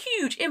Army is a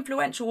huge,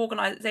 influential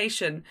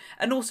organisation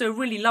and also a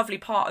really lovely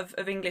part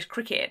of English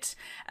cricket.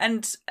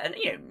 And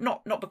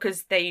not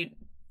because they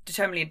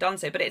determinedly have done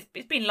so, but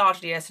it's been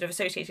largely sort of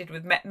associated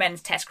with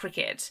men's Test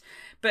cricket.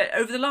 But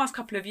over the last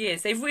couple of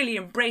years, they've really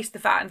embraced the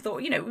fact and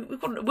thought, we've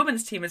got a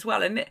women's team as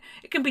well, and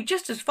it can be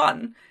just as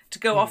fun to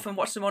go off and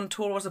watch them on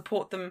tour or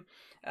support them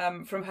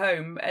from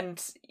home.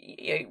 And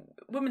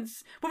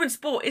women's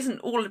sport isn't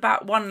all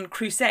about one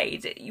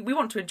crusade. We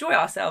want to enjoy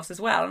ourselves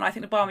as well, and I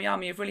think the Barmy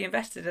Army have really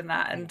invested in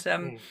that,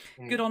 and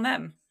good on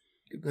them.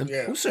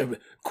 Also,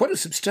 quite a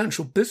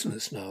substantial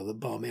business now, the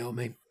Barmy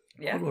Army.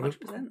 Yeah,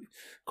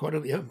 quite a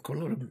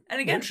lot of. And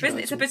again,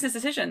 it's a business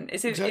decision.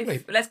 Exactly.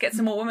 If let's get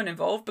some more women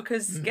involved,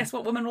 because guess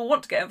what? Women will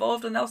want to get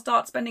involved, and they'll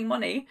start spending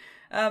money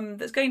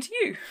that's going to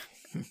you.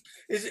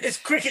 Is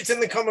cricket in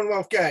the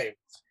Commonwealth Games?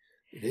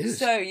 It is.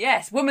 So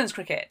yes, women's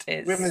cricket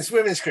is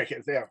women's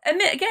cricket. Yeah. And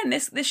again,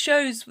 this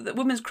shows that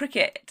women's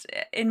cricket,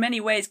 in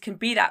many ways, can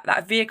be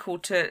that vehicle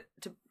to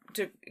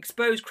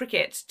expose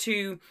cricket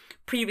to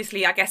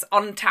previously, I guess,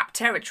 untapped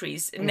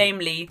territories,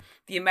 namely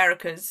the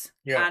Americas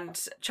and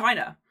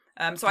China.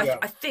 So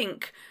I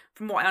think,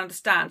 from what I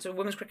understand, so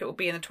women's cricket will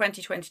be in the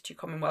 2022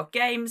 Commonwealth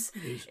Games.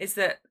 Is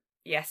that,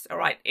 yes, all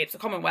right, it's a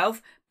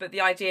Commonwealth, but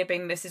the idea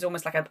being this is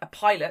almost like a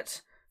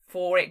pilot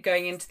for it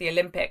going into the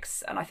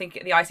Olympics. And I think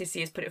the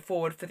ICC has put it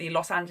forward for the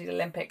Los Angeles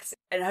Olympics.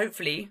 And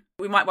hopefully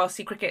we might well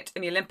see cricket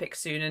in the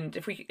Olympics soon. And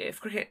if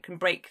cricket can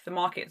break the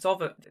markets of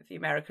the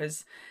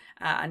Americas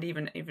and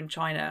even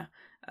China,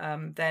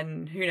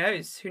 then who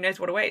knows? Who knows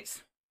what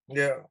awaits?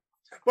 Yeah.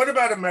 What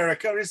about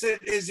America?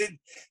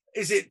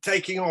 Is it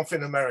taking off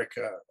in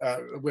America,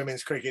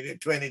 women's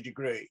cricket, to any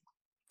degree?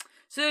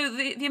 So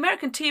the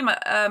American team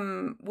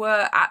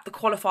were at the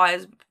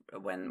qualifiers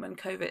when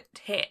COVID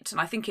hit, and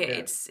I think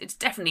it's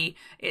definitely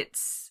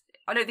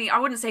I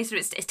wouldn't say sort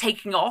of it's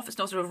taking off. It's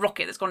not sort of a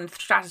rocket that's gone into the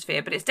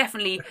stratosphere, but it's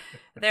definitely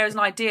there is an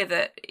idea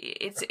that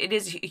it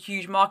is a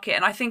huge market.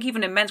 And I think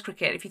even in men's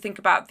cricket, if you think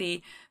about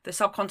the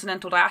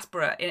subcontinental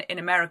diaspora in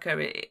America,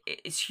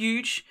 it's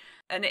huge.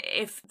 And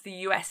if the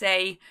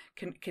USA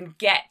can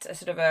get a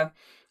sort of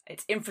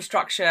its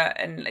infrastructure,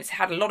 and it's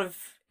had a lot of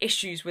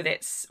issues with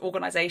its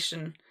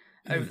organisation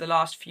over the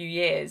last few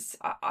years,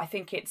 I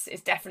think it's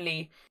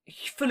definitely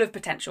full of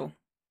potential.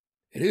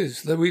 It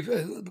is. Though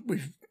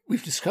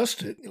we've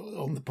discussed it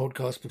on the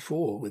podcast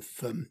before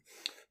with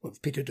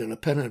Peter de la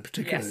Penna in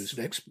particular, who's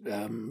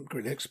an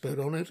great expert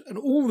on it, and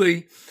all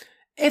the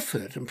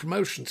effort and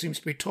promotion seems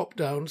to be top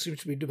down,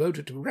 seems to be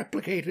devoted to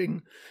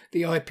replicating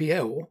the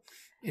IPL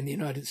in the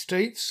United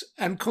States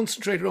and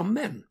concentrated on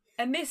men.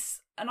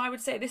 And I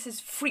would say this is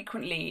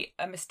frequently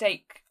a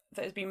mistake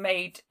that has been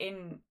made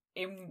in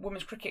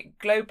women's cricket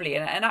globally,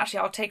 and actually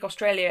I'll take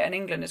Australia and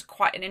England as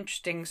quite an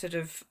interesting sort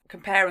of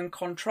compare and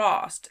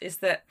contrast, is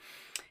that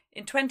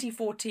in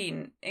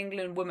 2014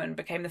 England women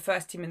became the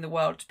first team in the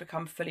world to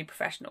become fully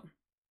professional.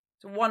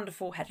 It's a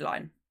wonderful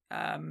headline,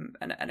 and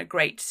a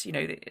great,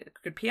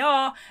 good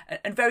PR,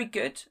 and very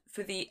good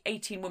for the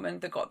 18 women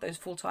that got those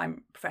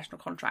full-time professional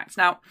contracts.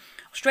 Now,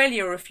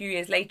 Australia are a few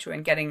years later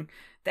in getting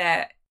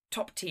their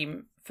top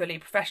team fully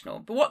professional,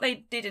 but what they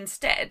did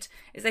instead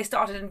is they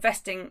started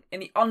investing in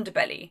the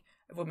underbelly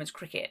of women's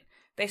cricket.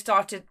 They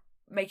started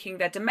making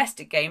their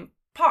domestic game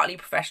partly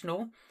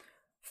professional,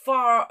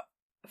 far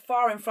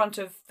in front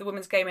of the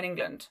women's game in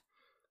England.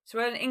 So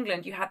in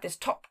England, you had this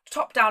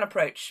top-down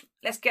approach.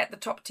 Let's get the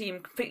top team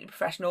completely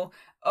professional.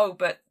 Oh,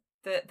 but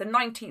the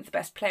 19th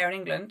best player in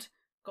England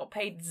got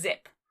paid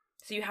zip.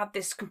 So you had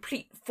this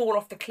complete fall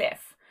off the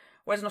cliff.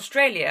 Whereas in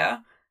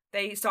Australia,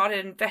 they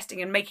started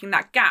investing and making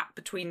that gap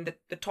between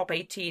the top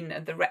 18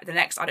 and the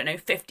next,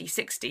 50,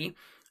 60,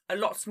 a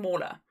lot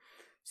smaller.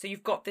 So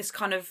you've got this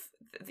kind of,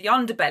 the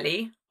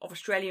underbelly of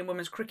Australian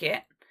women's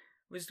cricket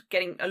was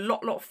getting a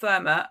lot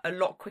firmer, a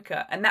lot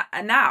quicker. And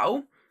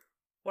now,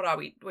 what are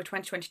we? We're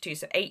 2022,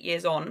 so 8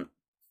 years on,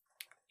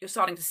 you're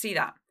starting to see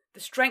that. The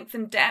strength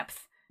and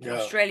depth of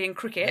Australian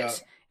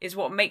cricket is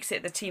what makes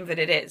it the team that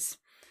it is.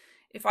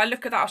 If I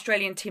look at that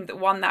Australian team that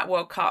won that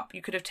World Cup,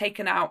 you could have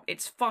taken out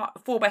its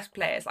four best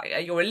players, like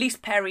your Elise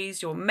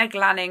Perrys, your Meg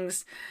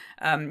Lannings,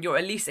 your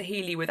Elisa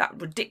Healy with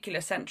that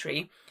ridiculous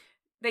century.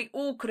 They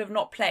all could have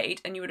not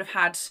played, and you would have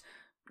had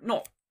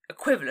not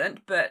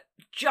equivalent, but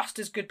just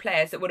as good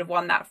players that would have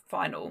won that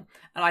final.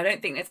 And I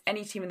don't think there's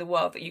any team in the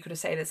world that you could have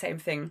said the same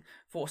thing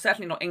for.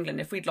 Certainly not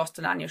England. If we'd lost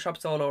an Anya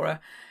Shrubsole or a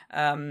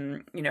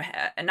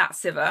Nat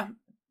Siver,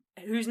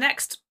 who's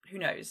next? Who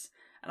knows?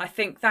 And I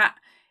think that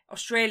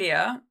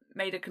Australia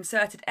made a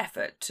concerted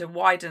effort to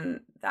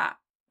widen that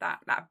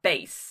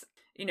base.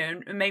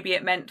 Maybe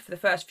it meant for the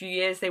first few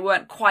years they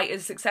weren't quite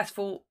as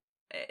successful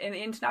in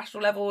the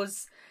international level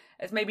as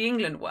maybe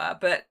England were,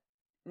 but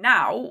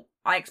now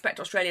I expect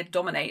Australia to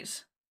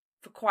dominate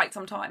for quite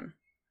some time.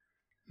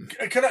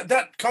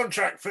 That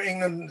contract for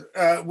England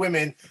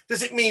women,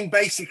 does it mean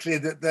basically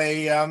that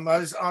they,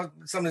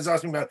 someone's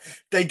asking about,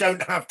 they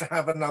don't have to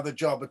have another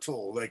job at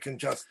all? They can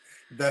just,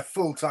 they're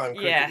full-time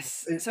cricket.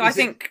 Yes. So I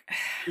think...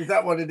 Is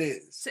that what it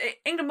is? So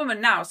England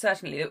women now,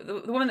 certainly,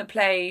 the women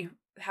that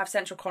have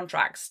central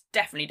contracts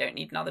definitely don't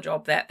need another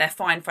job. They're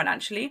fine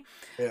financially.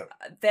 Yeah.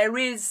 There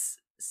is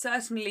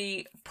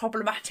certainly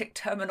problematic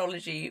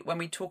terminology when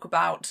we talk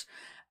about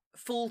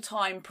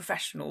full-time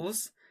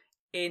professionals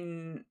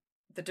in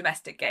the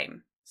domestic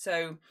game.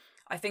 So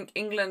I think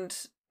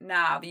England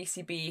now, the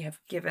ECB have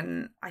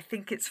given, I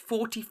think it's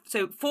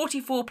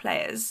 44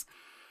 players,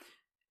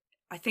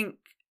 I think,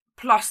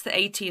 plus the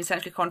 18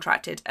 centrally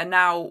contracted, are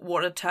now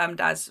what are termed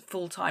as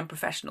full-time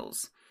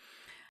professionals.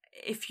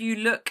 If you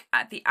look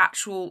at the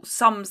actual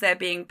sums they're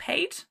being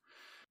paid,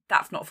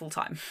 that's not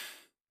full-time.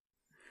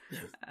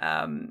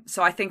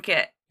 So I think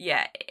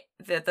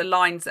the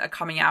lines that are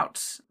coming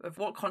out of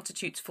what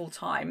constitutes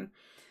full-time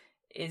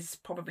is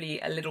probably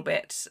a little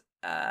bit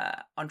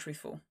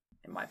untruthful,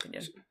 in my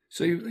opinion.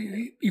 So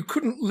you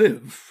couldn't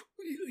live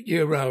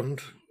year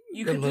round.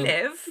 You could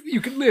live.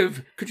 You could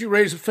live. Could you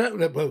raise a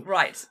family? Well,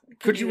 right.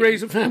 Could you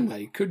raise a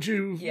family? Could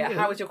you? Yeah.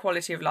 How is your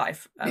quality of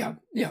life? Yeah.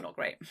 Not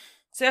great.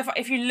 So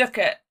if you look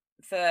at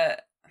the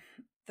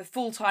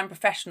full-time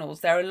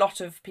professionals, there are a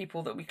lot of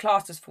people that we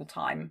class as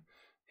full-time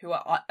who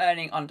are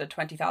earning under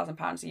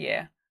 £20,000 a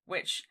year,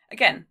 which,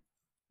 again,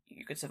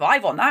 you could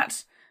survive on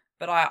that,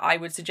 but I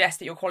would suggest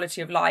that your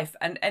quality of life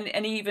and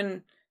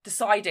even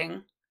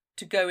deciding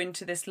to go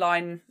into this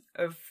line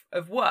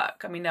of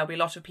work, I mean, there'll be a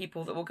lot of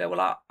people that will go,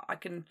 well, I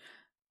can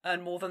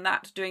earn more than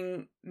that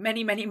doing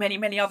many, many, many,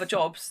 many other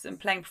jobs than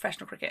playing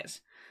professional cricket.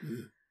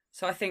 Mm.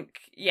 So I think,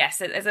 yes,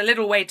 there's a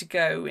little way to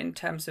go in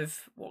terms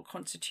of what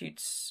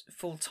constitutes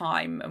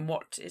full-time and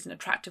what is an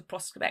attractive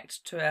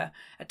prospect to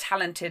a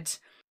talented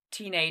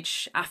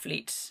teenage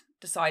athlete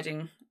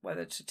deciding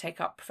whether to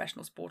take up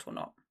professional sport or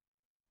not.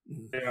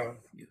 Yeah.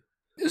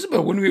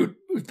 Isabel, when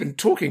we've been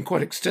talking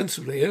quite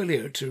extensively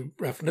earlier to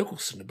Ralph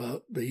Nicholson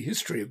about the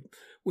history of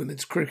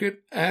women's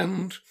cricket.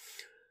 And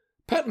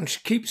pattern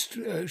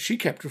she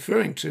kept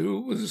referring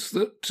to was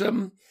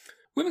that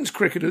women's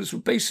cricketers were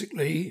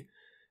basically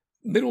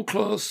middle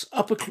class,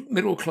 upper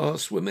middle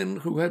class women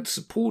who had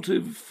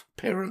supportive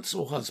parents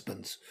or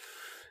husbands.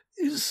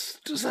 Does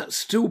that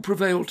still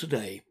prevail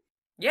today?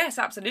 Yes,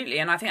 absolutely.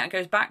 And I think that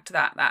goes back to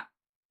that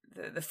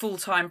the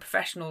full-time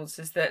professionals,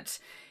 is that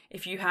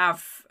if you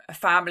have a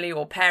family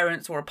or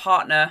parents or a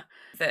partner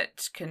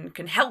that can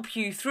help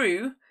you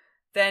through,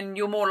 then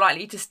you're more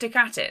likely to stick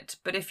at it.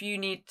 But if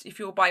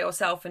you're by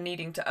yourself and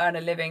needing to earn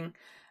a living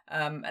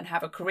and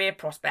have a career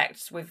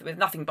prospect with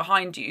nothing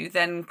behind you,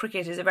 then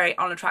cricket is a very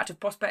unattractive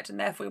prospect, and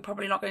therefore you're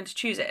probably not going to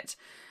choose it.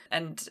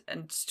 And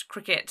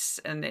cricket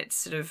and its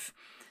sort of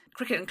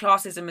cricket and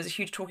classism is a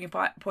huge talking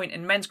point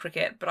in men's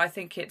cricket, but I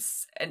think it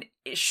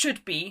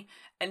should be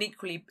an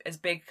equally as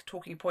big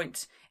talking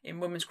point in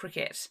women's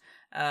cricket.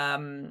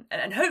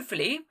 And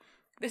hopefully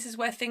this is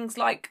where things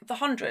like the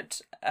 100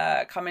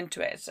 come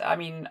into it. I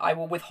mean, I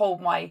will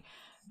withhold my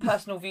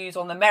personal views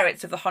on the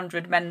merits of the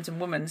 100 men's and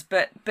women's,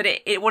 but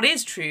what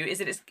is true is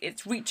that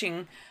it's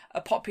reaching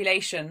a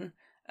population,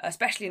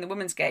 especially in the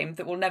women's game,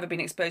 that will never been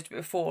exposed to it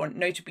before,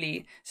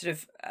 notably sort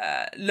of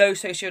low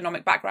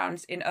socioeconomic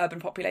backgrounds in urban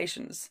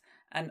populations.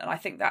 And I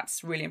think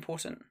that's really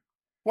important.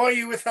 Why are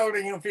you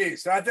withholding your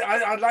views? I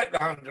like the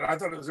 100. I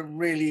thought it was a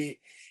really,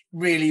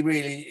 really,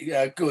 really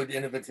good,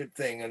 innovative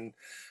thing. And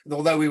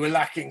although we were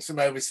lacking some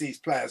overseas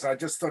players, I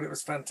just thought it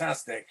was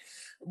fantastic.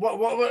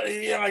 What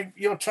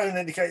your tone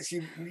indicates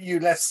you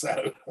less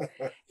so.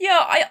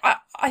 Yeah,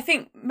 I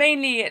think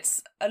mainly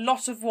it's a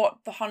lot of what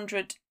the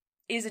 100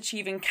 is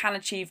achieving, can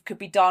achieve, could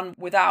be done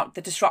without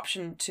the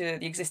disruption to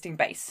the existing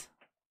base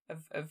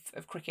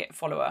of cricket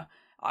follower.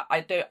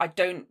 I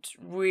don't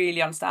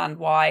really understand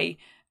why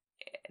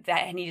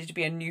there needed to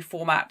be a new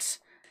format,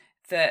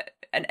 that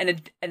an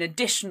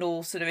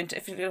additional sort of,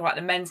 if you look at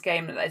the men's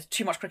game, there's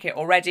too much cricket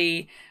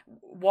already.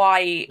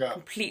 Why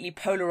completely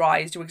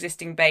polarise your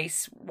existing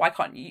base? Why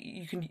can't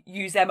you can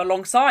use them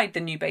alongside the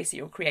new base that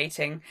you're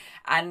creating?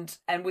 And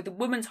with the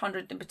women's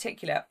 100 in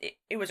particular,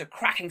 it was a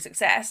cracking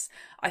success.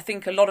 I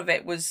think a lot of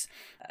it was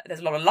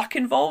there's a lot of luck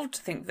involved.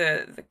 I think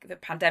the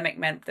pandemic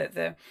meant that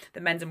the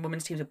men's and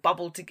women's teams were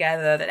bubbled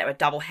together, that there were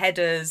double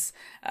headers,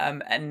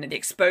 and the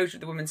exposure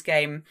of the women's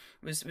game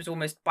was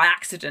almost by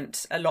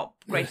accident a lot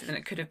greater than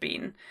it could have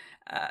been,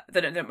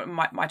 than it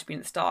might have been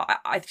at the start.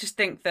 I just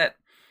think that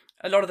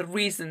a lot of the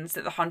reasons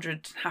that the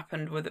 100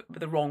 happened were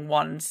the wrong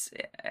ones.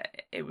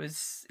 It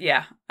was,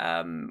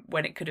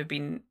 when it could have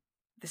been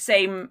the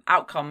same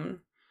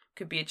outcome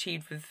could be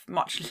achieved with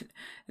much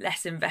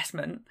less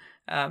investment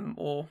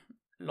or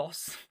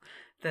loss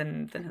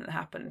than it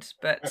happened.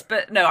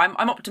 But no,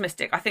 I'm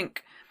optimistic. I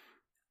think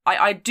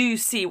I do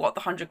see what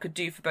the 100 could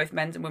do for both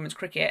men's and women's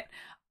cricket,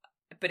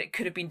 but it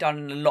could have been done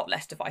in a lot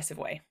less divisive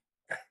way.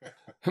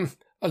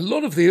 A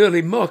lot of the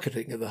early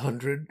marketing of the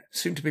 100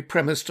 seemed to be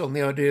premised on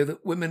the idea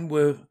that women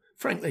were,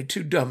 frankly,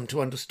 too dumb to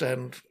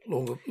understand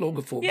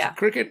longer forms of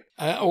cricket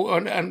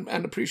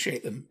and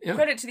appreciate them. Yeah.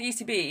 Credit to the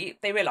ECB,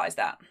 they realised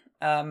that.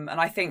 And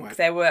I think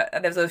there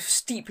was a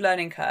steep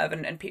learning curve,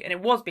 and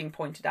it was being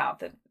pointed out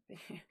that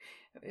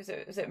is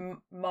it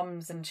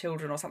mums and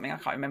children or something? I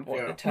can't remember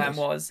what the term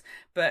was.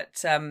 But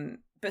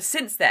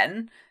since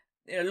then,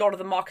 a lot of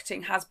the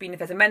marketing has been, if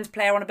there's a men's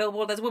player on a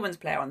billboard, there's a women's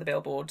player on the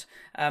billboard.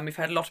 We've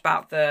heard a lot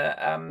about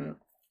the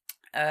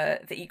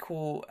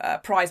equal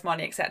prize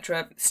money,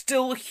 etc.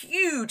 Still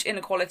huge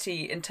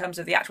inequality in terms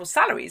of the actual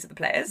salaries of the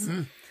players.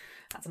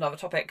 That's another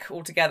topic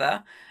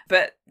altogether.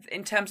 But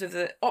in terms of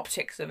the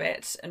optics of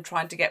it and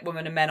trying to get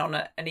women and men on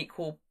an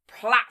equal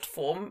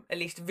platform, at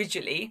least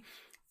visually,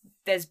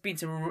 there's been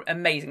some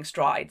amazing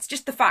strides.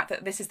 Just the fact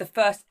that this is the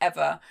first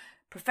ever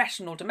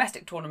professional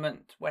domestic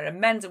tournament where a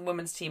men's and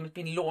women's team has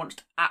been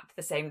launched at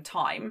the same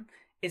time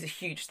is a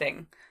huge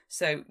thing.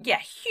 So yeah,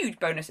 huge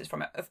bonuses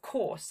from it, of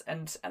course.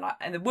 And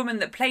the woman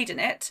that played in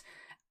it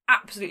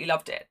absolutely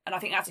loved it. And I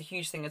think that's a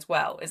huge thing as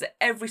well, is that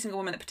every single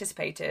woman that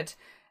participated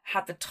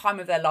had the time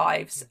of their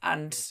lives,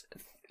 and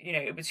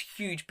it was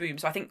a huge boom.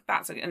 So I think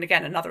that's, and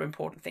again, another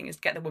important thing is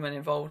to get the women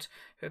involved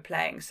who are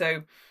playing.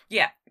 So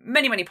yeah,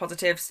 many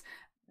positives,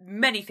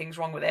 many things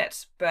wrong with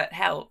it, but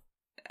hell,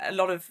 a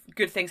lot of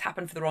good things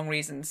happen for the wrong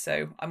reasons.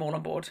 So I'm all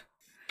on board.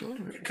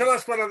 Can I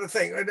ask one other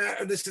thing?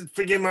 This is,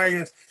 forgive my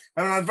ignorance.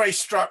 I mean, I'm very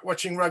struck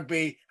watching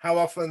rugby how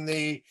often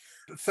the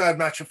third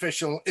match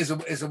official is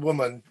a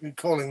woman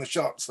calling the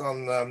shots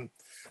on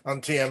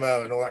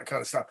TMO and all that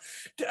kind of stuff.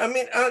 I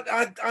mean,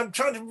 I'm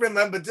trying to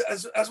remember,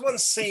 has one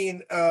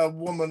seen a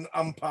woman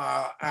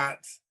umpire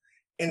at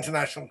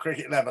international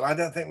cricket level? I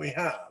don't think we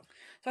have.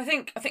 So I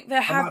think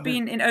there have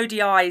been in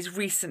ODIs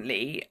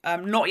recently,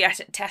 not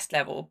yet at test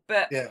level,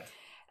 but yeah.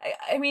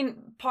 I mean,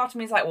 part of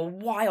me is like, well,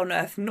 why on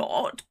earth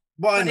not?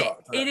 Why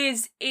not?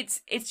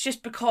 It's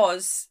just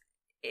because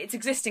it's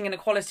existing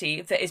inequality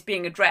that is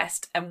being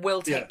addressed and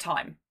will take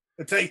time.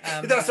 That's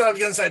what I was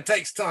going to say. It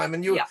takes time,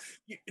 and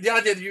the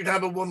idea that you'd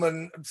have a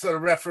woman sort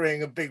of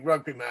refereeing a big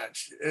rugby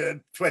match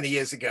 20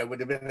 years ago would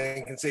have been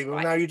inconceivable.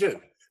 Right. Now you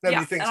do.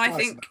 Nobody thinks and I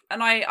twice think, about it.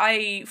 and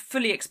I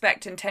fully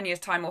expect in 10 years'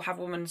 time we'll have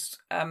women's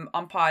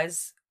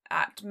umpires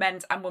at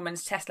men's and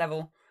women's test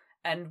level,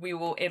 and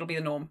it'll be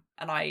the norm.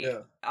 And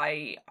and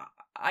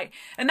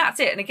that's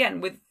it. And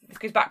again, this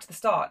goes back to the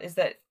start, is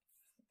that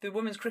the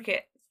women's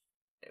cricket,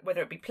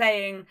 whether it be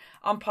playing,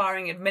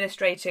 umpiring,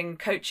 administrating,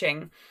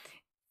 coaching,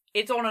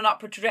 it's on an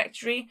upward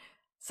trajectory.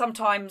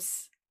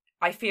 Sometimes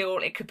I feel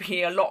it could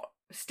be a lot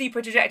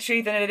steeper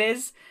trajectory than it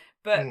is.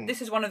 But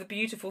this is one of the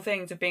beautiful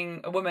things of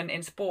being a woman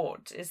in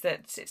sport, is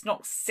that it's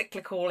not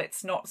cyclical.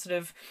 It's not sort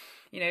of,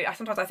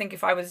 sometimes I think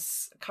if I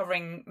was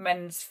covering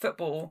men's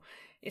football,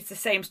 it's the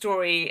same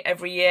story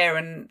every year,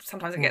 and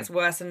sometimes it gets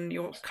worse, and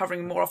you're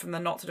covering more often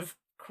than not sort of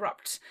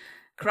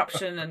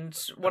corruption and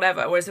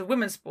whatever. Whereas a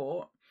women's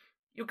sport,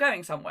 you're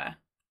going somewhere.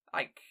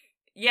 Like,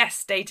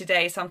 yes, day to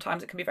day,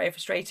 sometimes it can be very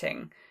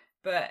frustrating,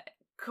 but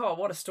God,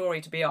 what a story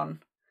to be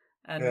on.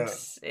 And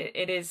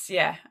it is,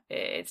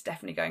 it's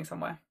definitely going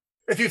somewhere.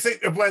 If you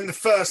think of when the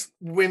first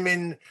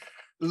women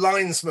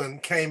linesmen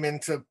came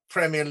into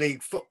Premier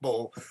League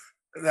football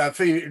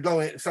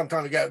some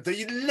time ago,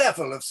 the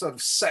level of sort of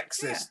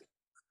sexist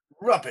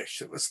rubbish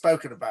that was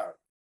spoken about.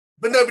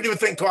 But nobody would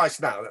think twice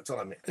now, that's what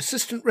I mean.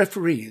 Assistant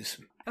referees.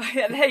 Oh,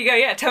 yeah, there you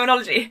go,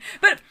 terminology.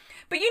 But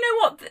you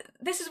know what?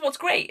 This is what's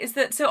great, is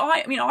that, so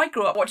I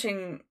grew up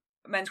watching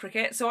men's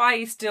cricket, so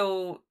I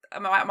still...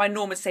 my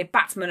norm is to say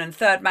batsman and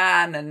third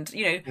man, and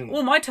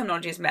all my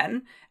terminology is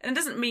men, and it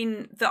doesn't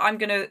mean that I'm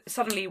going to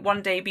suddenly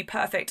one day be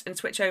perfect and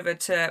switch over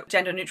to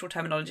gender neutral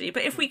terminology.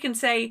 But if we can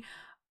think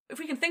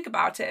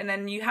about it, and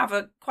then you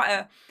have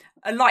quite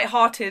a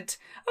light-hearted,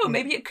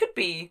 maybe it could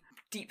be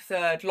deep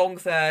third, long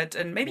third,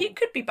 and maybe it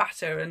could be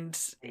batter, and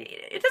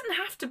it doesn't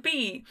have to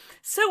be.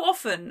 So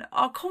often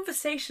our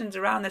conversations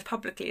around this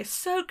publicly are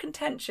so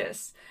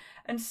contentious,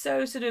 and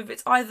so sort of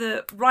it's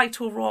either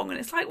right or wrong, and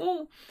it's like,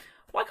 well,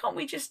 why can't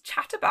we just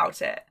chat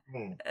about it?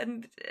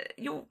 And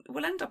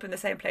we'll end up in the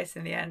same place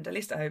in the end. At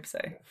least I hope so.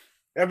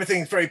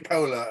 Everything's very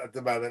polar at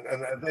the moment,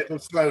 and it'll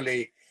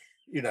slowly,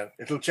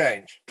 it'll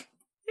change.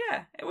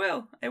 Yeah, it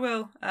will. It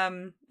will.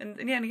 And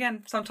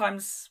again,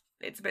 sometimes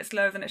it's a bit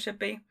slower than it should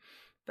be,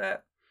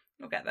 but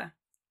we'll get there.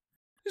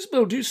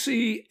 Isabel, do you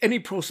see any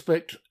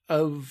prospect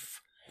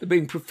of there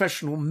being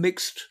professional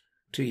mixed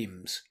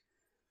teams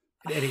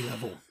at any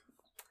level?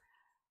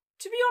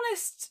 To be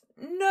honest,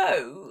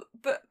 no,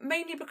 but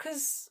mainly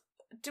because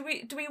do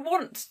we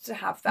want to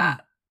have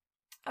that?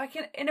 Like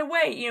in a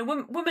way,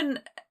 women.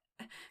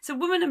 So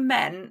women and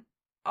men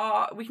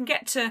we can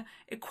get to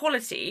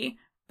equality,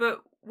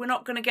 but we're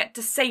not going to get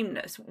to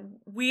sameness.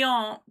 We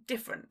are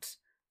different,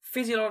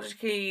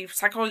 physiologically,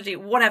 psychologically,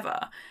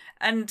 whatever,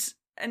 and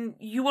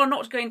you are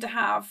not going to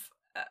have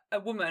a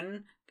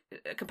woman.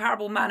 A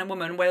comparable man and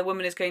woman, where the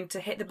woman is going to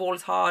hit the ball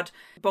as hard,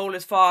 bowl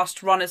as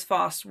fast, run as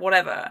fast,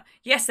 whatever.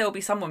 Yes, there will be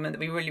some women that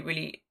we really,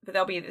 really, but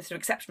there'll be the sort of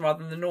exception rather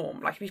than the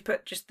norm. Like if you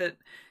put just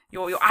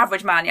your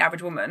average man, your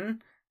average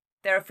woman,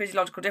 there are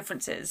physiological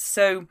differences.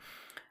 So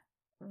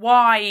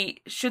why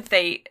should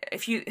they?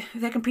 If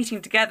they're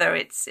competing together,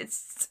 it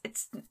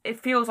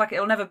feels like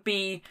it'll never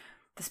be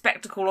the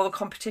spectacle or the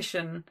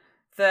competition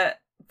that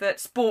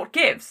sport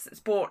gives.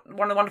 One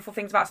of the wonderful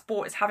things about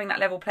sport is having that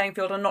level playing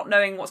field and not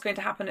knowing what's going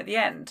to happen at the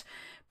end.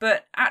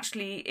 But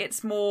actually,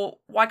 it's more,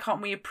 why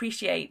can't we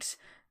appreciate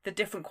the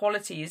different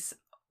qualities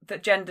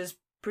that genders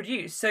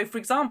produce? So, for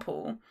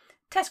example,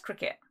 Test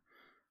cricket.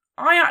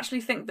 I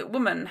actually think that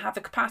women have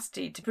the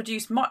capacity to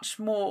produce much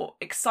more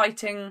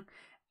exciting,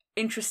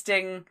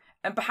 interesting,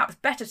 and perhaps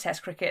better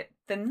Test cricket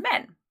than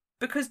men.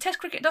 Because Test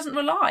cricket doesn't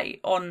rely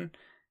on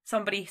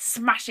somebody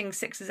smashing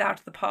sixes out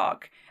of the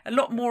park. A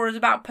lot more is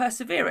about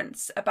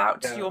perseverance,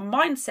 about your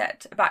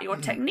mindset, about your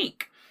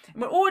technique.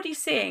 And we're already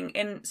seeing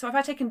so if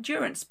I take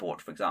endurance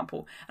sport, for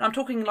example, and I'm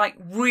talking like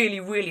really,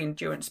 really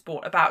endurance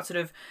sport, about sort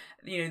of,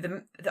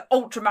 the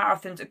ultra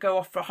marathons that go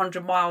off for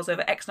 100 miles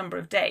over X number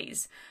of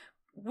days,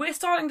 we're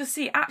starting to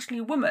see actually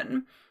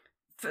women,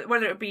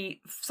 whether it be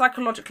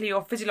psychologically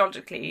or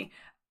physiologically,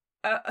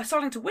 are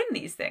starting to win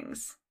these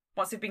things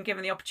once they've been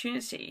given the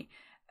opportunity.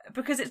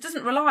 Because it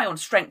doesn't rely on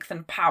strength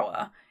and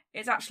power.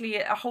 It's actually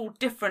a whole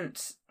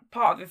different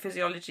part of your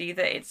physiology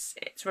that it's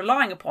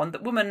relying upon,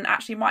 that women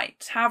actually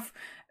might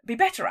be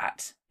better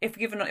at if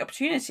given the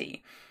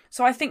opportunity.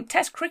 So I think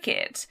Test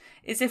cricket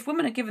is, if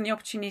women are given the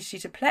opportunity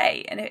to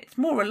play, and it's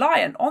more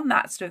reliant on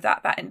that sort of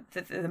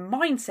the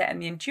mindset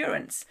and the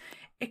endurance,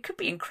 it could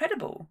be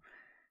incredible.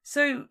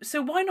 So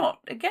why not?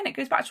 Again, it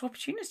goes back to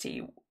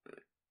opportunity.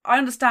 I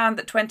understand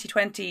that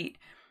 2020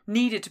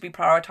 needed to be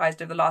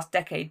prioritised over the last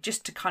decade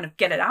just to kind of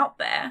get it out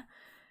there.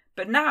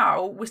 But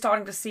now we're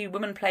starting to see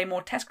women play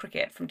more Test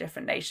cricket from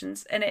different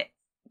nations, and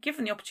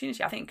given the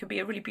opportunity, I think it could be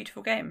a really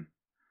beautiful game.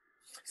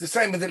 It's the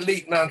same with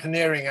elite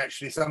mountaineering,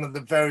 actually. Some of the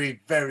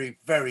very, very,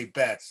 very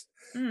best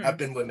have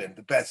been women.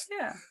 The best,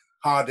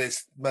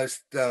 hardest,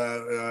 most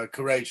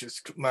courageous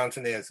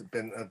mountaineers have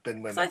been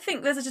women. So I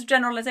think there's a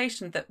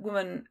generalisation that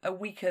women are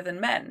weaker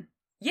than men.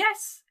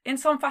 Yes, in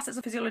some facets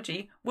of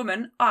physiology,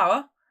 women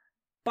are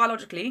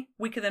biologically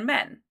weaker than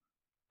men,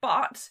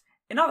 but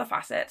in other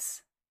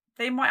facets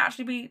they might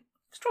actually be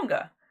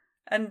stronger.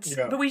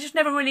 but we just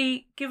never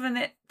really given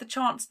it the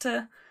chance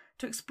to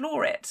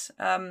explore it.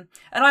 And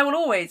I will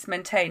always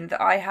maintain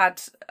that I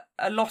had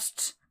a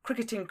lost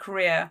cricketing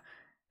career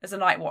as a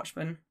night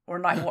watchman, or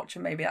a night watcher,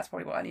 maybe that's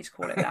probably what I need to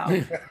call it now.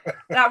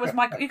 That was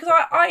because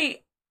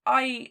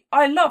I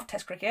love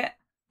Test cricket,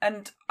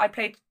 and I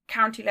played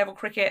county level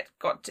cricket,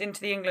 got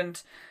into the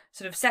England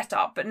sort of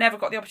setup, but never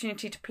got the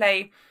opportunity to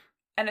play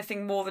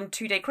anything more than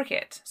 2-day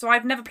cricket. So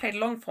I've never played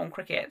long form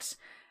cricket,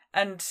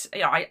 and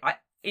I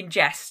in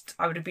jest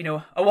I would have been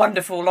a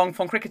wonderful long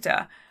form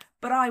cricketer,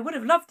 but I would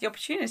have loved the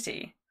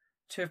opportunity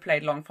to have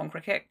played long form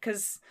cricket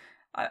because,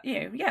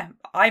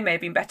 I may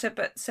have been better,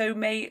 but so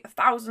may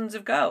thousands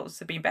of girls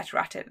have been better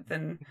at it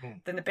than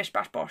the bish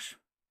bash bosh.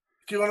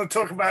 Do you want to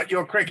talk about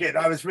your cricket?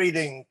 I was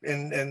reading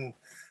in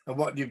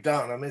what you've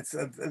done. I mean,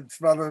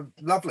 it's rather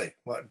lovely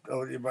what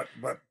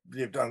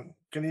you've done.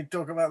 Can you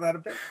talk about that a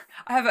bit?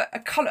 I have a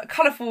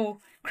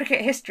colourful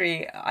cricket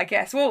history, I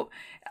guess. Well,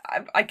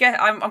 I guess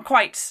I'm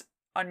quite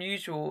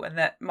unusual in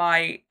that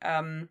I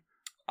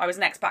was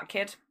an expat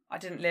kid. I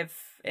didn't live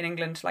in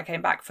England till I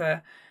came back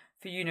for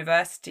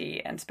university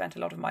and spent a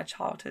lot of my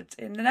childhood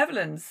in the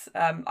Netherlands.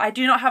 I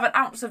do not have an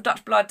ounce of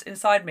Dutch blood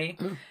inside me,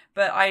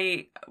 but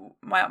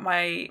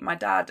my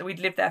dad, we'd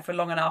lived there for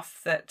long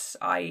enough that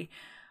I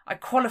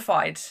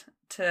qualified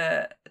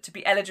to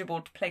be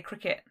eligible to play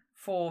cricket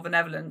for the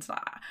Netherlands.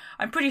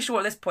 I'm pretty sure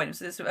at this point,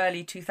 so this was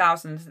early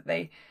 2000s, that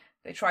they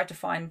tried to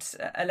find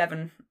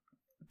 11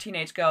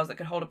 teenage girls that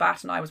could hold a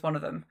bat, and I was one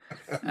of them.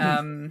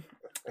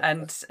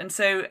 But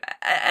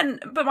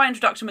my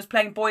introduction was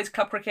playing boys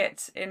club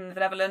cricket in the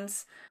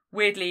Netherlands.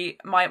 Weirdly,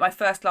 my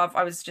first love,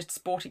 I was just a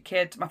sporty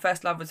kid. My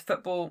first love was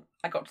football.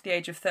 I got to the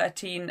age of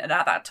 13, and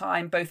at that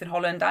time, both in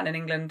Holland and in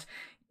England,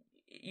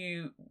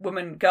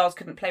 girls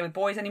couldn't play with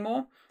boys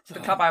anymore. So the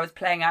club I was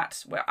playing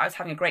at, where I was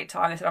having a great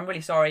time, they said, "I'm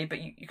really sorry,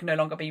 but you can no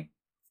longer be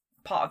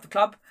part of the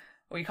club,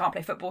 or you can't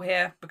play football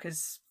here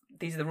because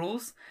these are the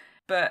rules.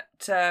 But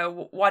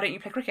why don't you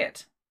play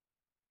cricket?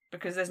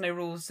 Because there's no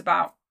rules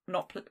about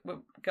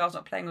girls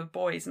not playing with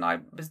boys." And I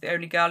was the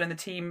only girl in the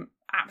team,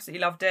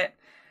 absolutely loved it.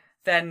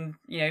 Then,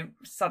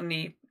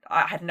 suddenly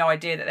I had no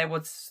idea that there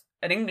was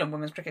an England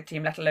women's cricket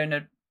team, let alone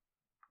a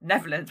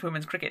Netherlands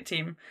women's cricket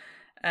team.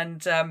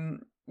 And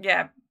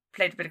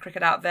played a bit of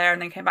cricket out there,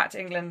 and then came back to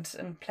England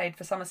and played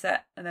for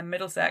Somerset and then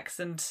Middlesex.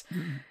 And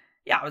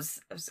I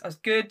was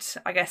good.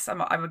 I guess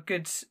I'm a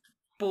good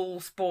ball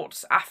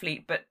sports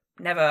athlete, but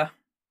never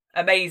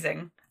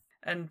amazing.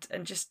 And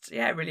just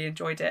really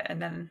enjoyed it.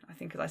 And then I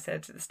think, as I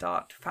said at the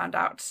start, found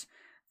out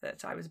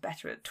that I was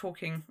better at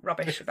talking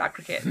rubbish about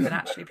cricket than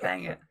actually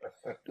playing it.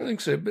 I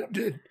think so. But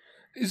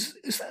is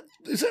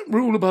that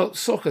rule about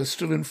soccer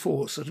still in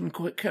force? I didn't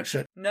quite catch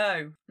that.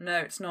 No,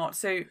 it's not.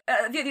 So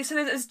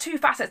there's two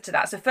facets to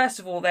that. So first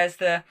of all, there's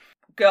the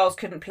girls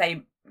couldn't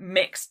play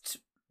mixed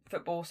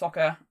football,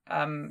 soccer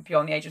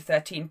beyond the age of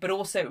 13, but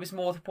also it was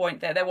more the point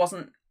that there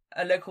wasn't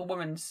a local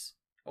women's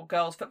or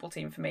girls football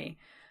team for me.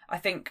 I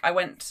think I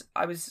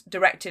was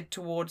directed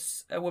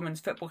towards a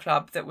women's football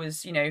club that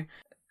was,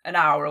 an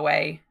hour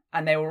away,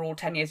 and they were all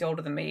 10 years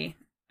older than me.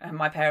 And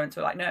my parents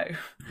were like, "No,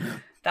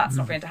 that's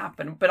not going to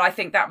happen." But I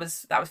think that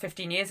was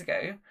 15 years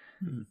ago.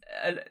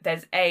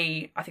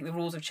 I think the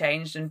rules have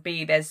changed, and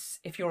B,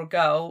 if you're a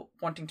girl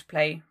wanting to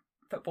play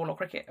football or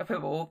cricket or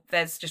football,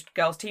 there's just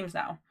girls teams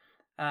now.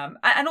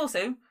 And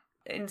also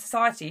in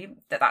society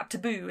that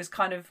taboo has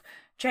kind of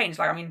changed.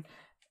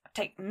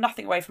 Take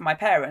nothing away from my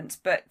parents,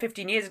 but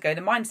 15 years ago,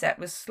 the mindset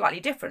was slightly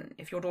different.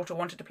 If your daughter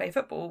wanted to play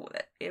football,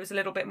 it was a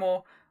little bit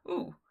more,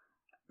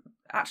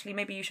 actually,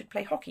 maybe you should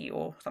play hockey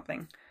or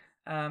something.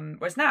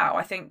 Whereas now,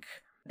 I think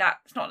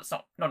that it's not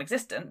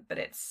non-existent, but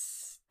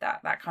it's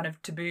that kind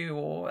of taboo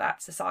or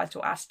that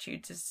societal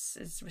attitude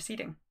is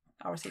receding.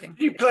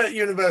 You play at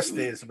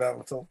university,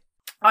 Isabel, at all?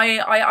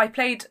 I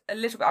played a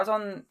little bit.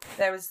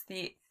 There was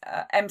the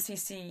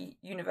MCC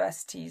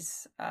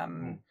University's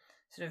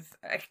sort of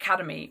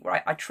academy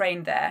where I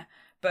trained there,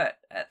 but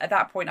at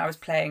that point I was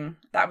playing,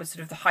 that was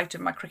sort of the height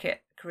of my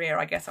cricket career,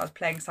 I guess. I was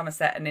playing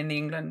Somerset and in the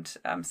England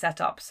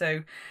setup,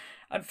 so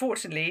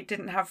unfortunately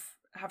didn't have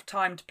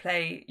time to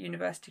play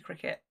university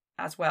cricket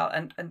as well,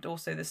 and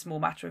also the small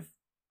matter of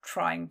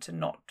trying to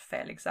not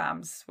fail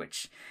exams,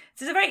 which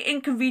is a very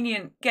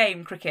inconvenient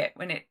game, cricket,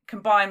 when it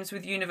combines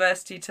with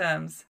university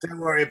terms. Don't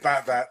worry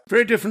about that.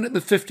 Very different in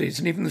the 50s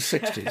and even the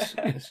 60s.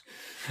 Yes.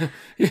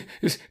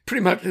 It's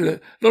pretty much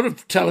a lot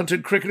of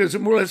talented cricketers are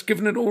more or less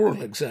given an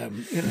oral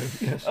exam,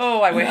 yes.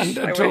 Oh, I wish.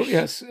 I wish.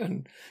 Yes,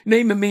 and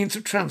name a means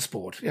of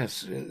transport.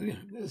 Yes,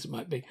 as it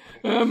might be.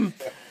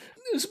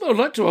 Isabel, I'd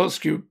like to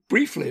ask you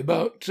briefly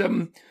about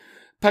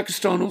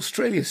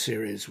Pakistan-Australia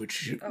series,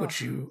 which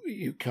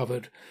you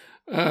covered.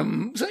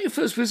 Was that your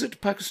first visit to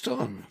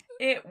Pakistan?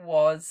 It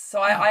was. So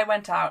I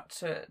went out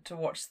to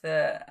watch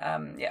the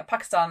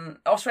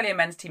Australian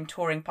men's team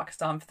touring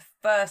Pakistan for the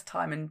first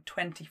time in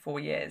 24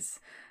 years,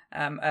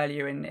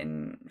 earlier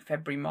in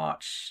February,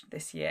 March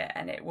this year,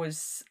 and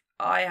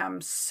I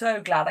am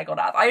so glad I got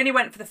out. I only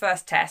went for the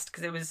first test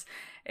because it was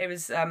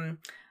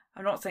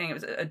I'm not saying it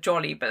was a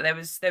jolly, but there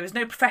was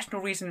no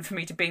professional reason for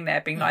me to being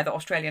there, being neither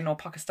Australian nor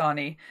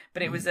Pakistani.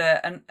 But it was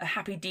a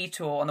happy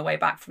detour on the way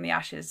back from the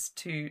Ashes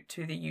to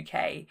the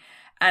UK.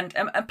 And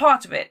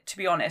part of it, to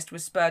be honest,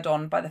 was spurred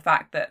on by the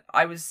fact that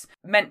I was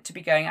meant to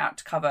be going out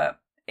to cover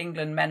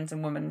England men's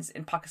and women's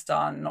in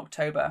Pakistan in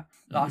October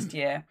last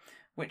year,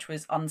 which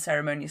was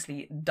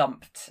unceremoniously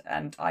dumped.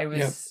 And I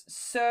was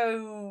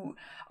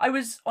I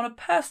was on a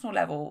personal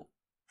level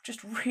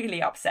just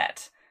really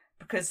upset,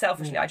 because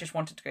selfishly I just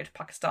wanted to go to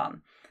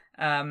Pakistan.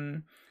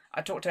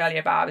 I talked earlier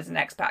about I was an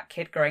expat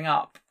kid growing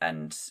up,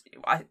 and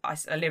I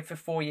lived for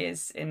 4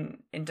 years in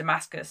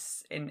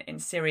Damascus in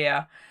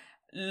Syria.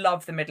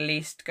 Love the Middle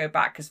East, go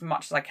back as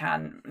much as I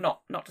can,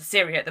 not to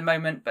Syria at the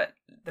moment, but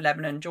the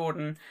Lebanon,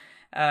 Jordan,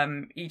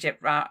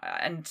 Egypt,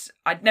 and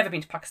I'd never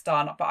been to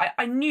Pakistan, but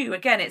I knew,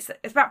 again, it's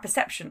about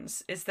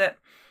perceptions, is that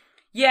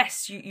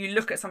yes, you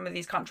look at some of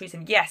these countries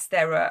and yes,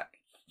 there are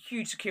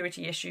huge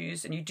security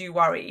issues and you do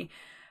worry,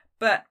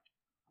 but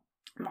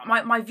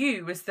my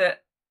view was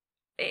that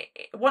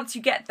once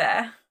you get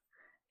there,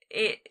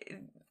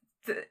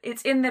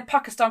 it's in the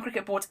Pakistan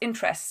Cricket Board's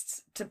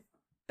interests to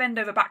bend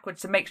over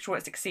backwards to make sure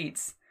it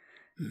succeeds.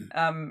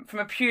 From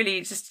a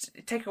purely, just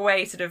take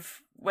away sort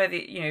of whether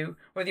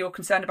you're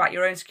concerned about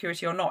your own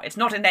security or not, it's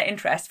not in their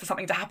interest for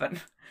something to happen,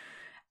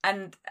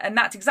 and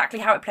that's exactly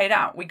how it played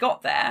out. We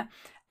got there,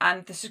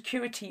 and the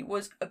security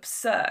was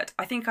absurd.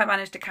 I think I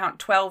managed to count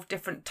 12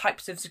 different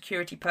types of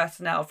security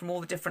personnel, from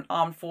all the different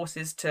armed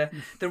forces to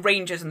the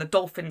Rangers and the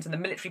Dolphins and the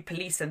military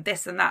police and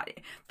this and that.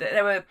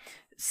 There were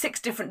 6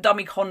 different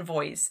dummy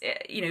convoys.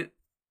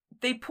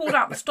 They pulled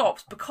out the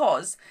stops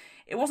because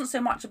it wasn't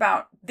so much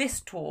about this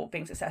tour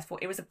being successful,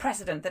 it was a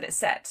precedent that it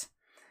set.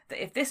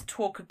 That if this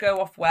tour could go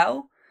off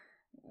well,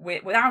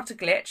 without a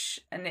glitch,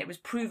 and it was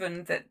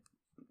proven that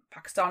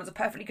Pakistan is a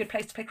perfectly good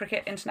place to play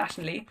cricket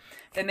internationally,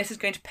 then this is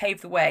going to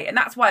pave the way. And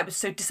that's why it was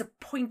so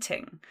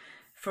disappointing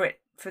for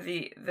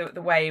the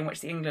way in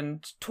which the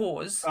England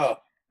tours,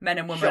 men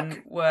and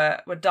women,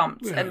 were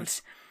dumped.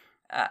 Yes.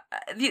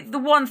 And the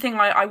one thing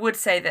I would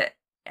say that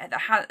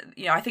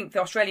I think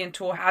the Australian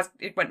tour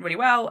it went really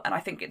well, and I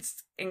think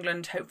it's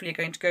England hopefully are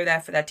going to go there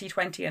for their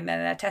T20 and then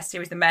their Test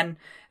series, the men,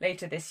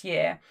 later this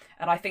year,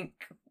 and I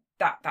think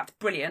that's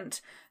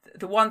brilliant.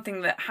 The one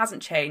thing that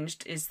hasn't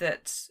changed is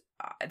that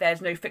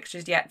there's no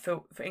fixtures yet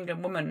for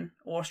England women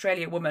or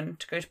Australia women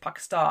to go to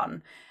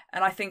Pakistan,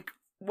 and I think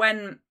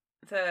when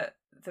the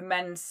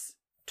men's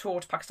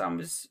tour to Pakistan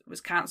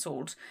was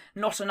cancelled,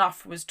 not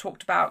enough was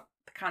talked about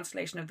the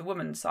cancellation of the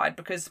women's side,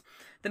 because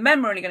the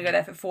men were only going to go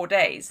there for 4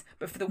 days,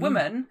 but for the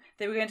women,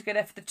 they were going to go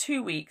there for the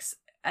 2 weeks,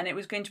 and it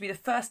was going to be the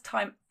first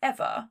time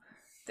ever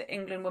that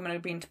England women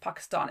had been to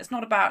Pakistan. It's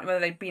not about whether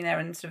they'd been there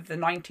in sort of the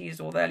 90s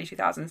or the early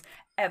 2000s,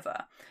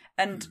 ever.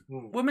 And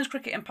women's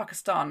cricket in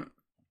Pakistan,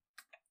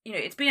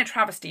 it's been a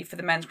travesty for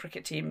the men's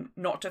cricket team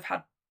not to have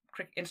had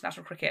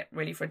international cricket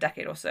really for a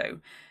decade or so,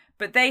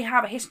 but they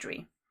have a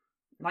history,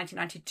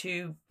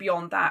 1992,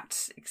 beyond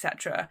that,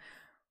 etc.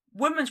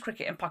 Women's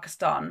cricket in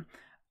Pakistan,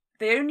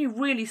 they only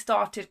really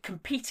started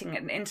competing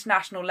at an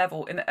international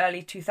level in the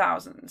early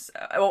 2000s,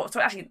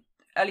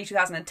 early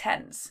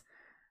 2010s,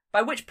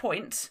 by which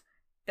point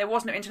there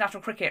was no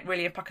international cricket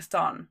really in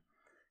Pakistan.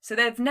 So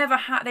they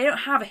don't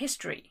have a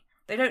history.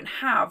 They don't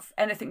have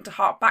anything to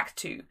hark back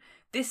to.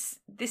 This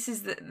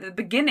is the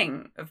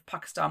beginning of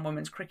Pakistan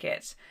women's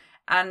cricket,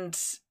 and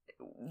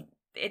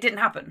it didn't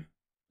happen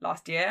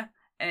last year,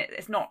 and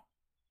it's not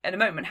at the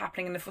moment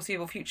happening in the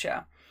foreseeable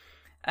future.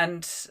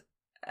 And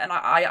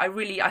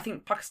I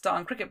think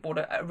Pakistan Cricket Board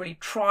are really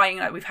trying.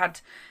 Like we've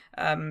heard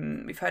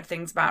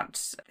things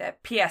about their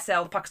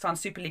PSL, the Pakistan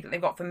Super League that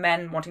they've got for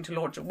men, wanting to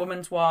launch a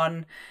women's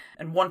one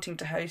and wanting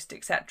to host,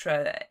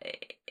 etc.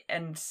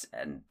 And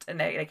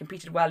they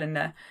competed well in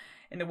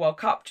the World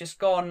Cup just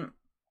gone.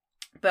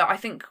 But I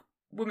think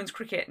women's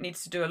cricket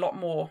needs to do a lot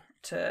more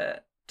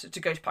to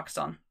go to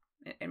Pakistan,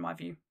 in my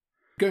view.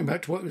 Going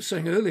back to what we were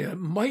saying earlier,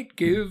 might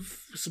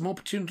give some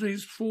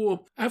opportunities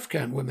for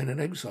Afghan women in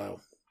exile.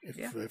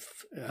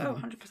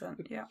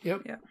 100%. Yeah.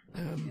 Yep. Yeah.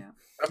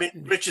 I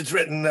mean, Richard's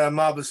written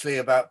marvellously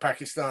about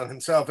Pakistan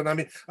himself, and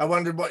I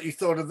wondered what you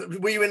thought of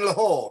were you in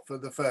Lahore for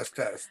the first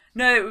test?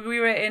 No,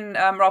 we were in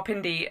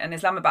Rawalpindi and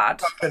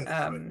Islamabad.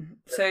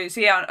 So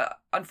yeah,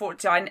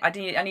 unfortunately,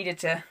 I needed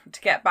to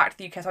get back to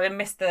the UK, so I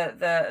missed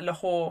the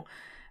Lahore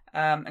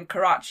and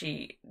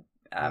Karachi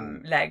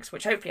legs,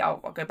 which hopefully I'll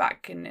go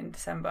back in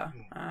December.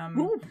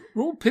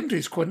 Rawalpindi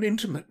is quite an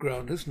intimate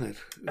ground, isn't it?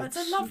 It's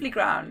a lovely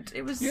ground.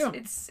 It was. Yeah.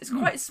 It's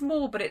quite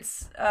small, but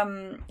it's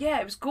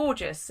it was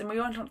gorgeous, and we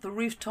went up to the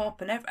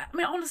rooftop and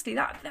honestly,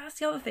 that's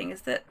the other thing,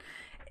 is that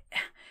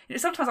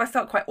sometimes I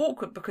felt quite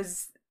awkward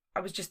because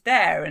I was just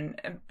there, and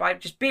by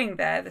just being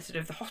there, the sort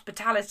of the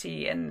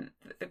hospitality and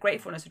the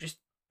gratefulness of just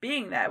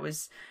being there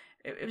was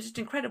just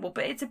incredible.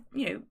 But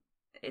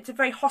it's a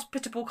very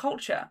hospitable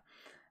culture.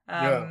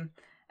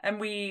 And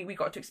we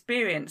got to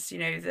experience,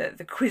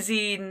 the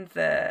cuisine,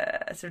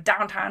 the sort of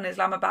downtown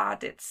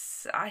Islamabad.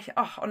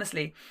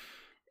 Honestly,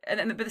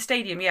 but the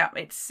stadium, yeah,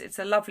 it's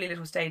a lovely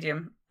little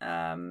stadium.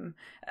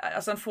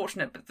 It's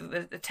unfortunate, but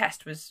the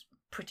test was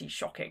pretty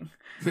shocking.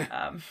 It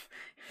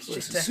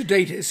was just a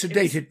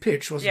sedated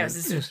pitch, wasn't it? Yeah, it was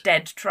a sort of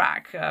dead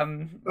track. A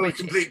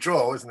complete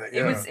draw, wasn't it?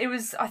 Yeah. It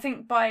was. I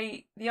think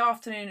by the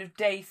afternoon of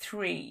day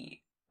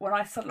 3, when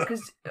I suddenly,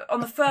 because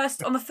on the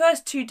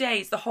first 2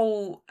 days, the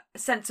whole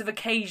sense of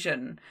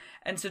occasion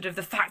and sort of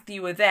the fact that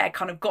you were there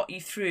kind of got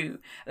you through.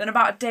 And then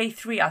about day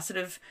 3, I sort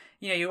of,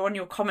 you're on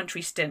your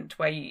commentary stint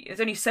where there's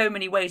only so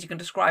many ways you can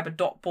describe a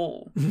dot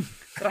ball.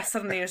 But I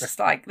suddenly was just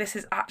like, this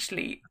is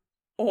actually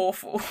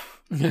awful.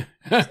 Only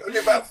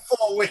about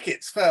 4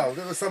 wickets fell.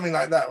 There was something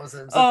like that,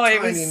 wasn't it? It was a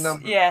tiny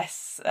number.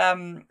 Yes.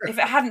 If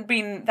it hadn't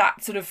been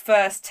that sort of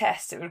first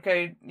test, it would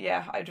it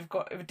would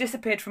have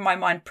disappeared from my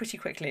mind pretty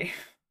quickly.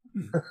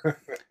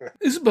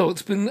 Isabel,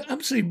 it's been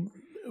absolutely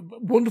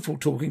wonderful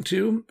talking to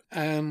you,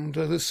 and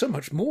there's so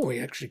much more we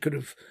actually could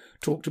have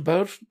talked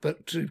about,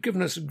 but you've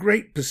given us a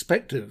great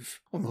perspective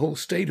on the whole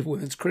state of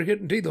women's cricket,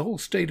 indeed the whole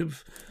state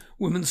of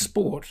women's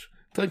sport.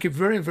 Thank you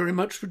very, very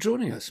much for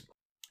joining us.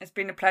 It's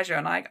been a pleasure,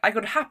 and I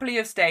could happily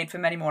have stayed for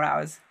many more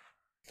hours.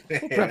 Well,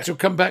 perhaps you'll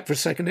come back for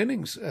second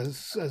innings,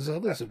 as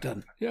others have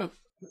done. Yeah.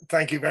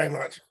 Thank you very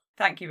much.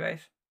 Thank you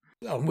both.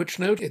 On which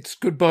note, it's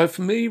goodbye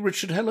from me,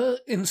 Richard Heller,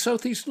 in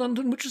southeast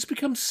London, which has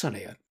become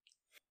sunnier.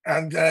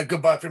 And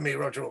goodbye from me,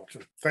 Roger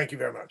Alton. Thank you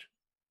very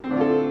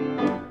much.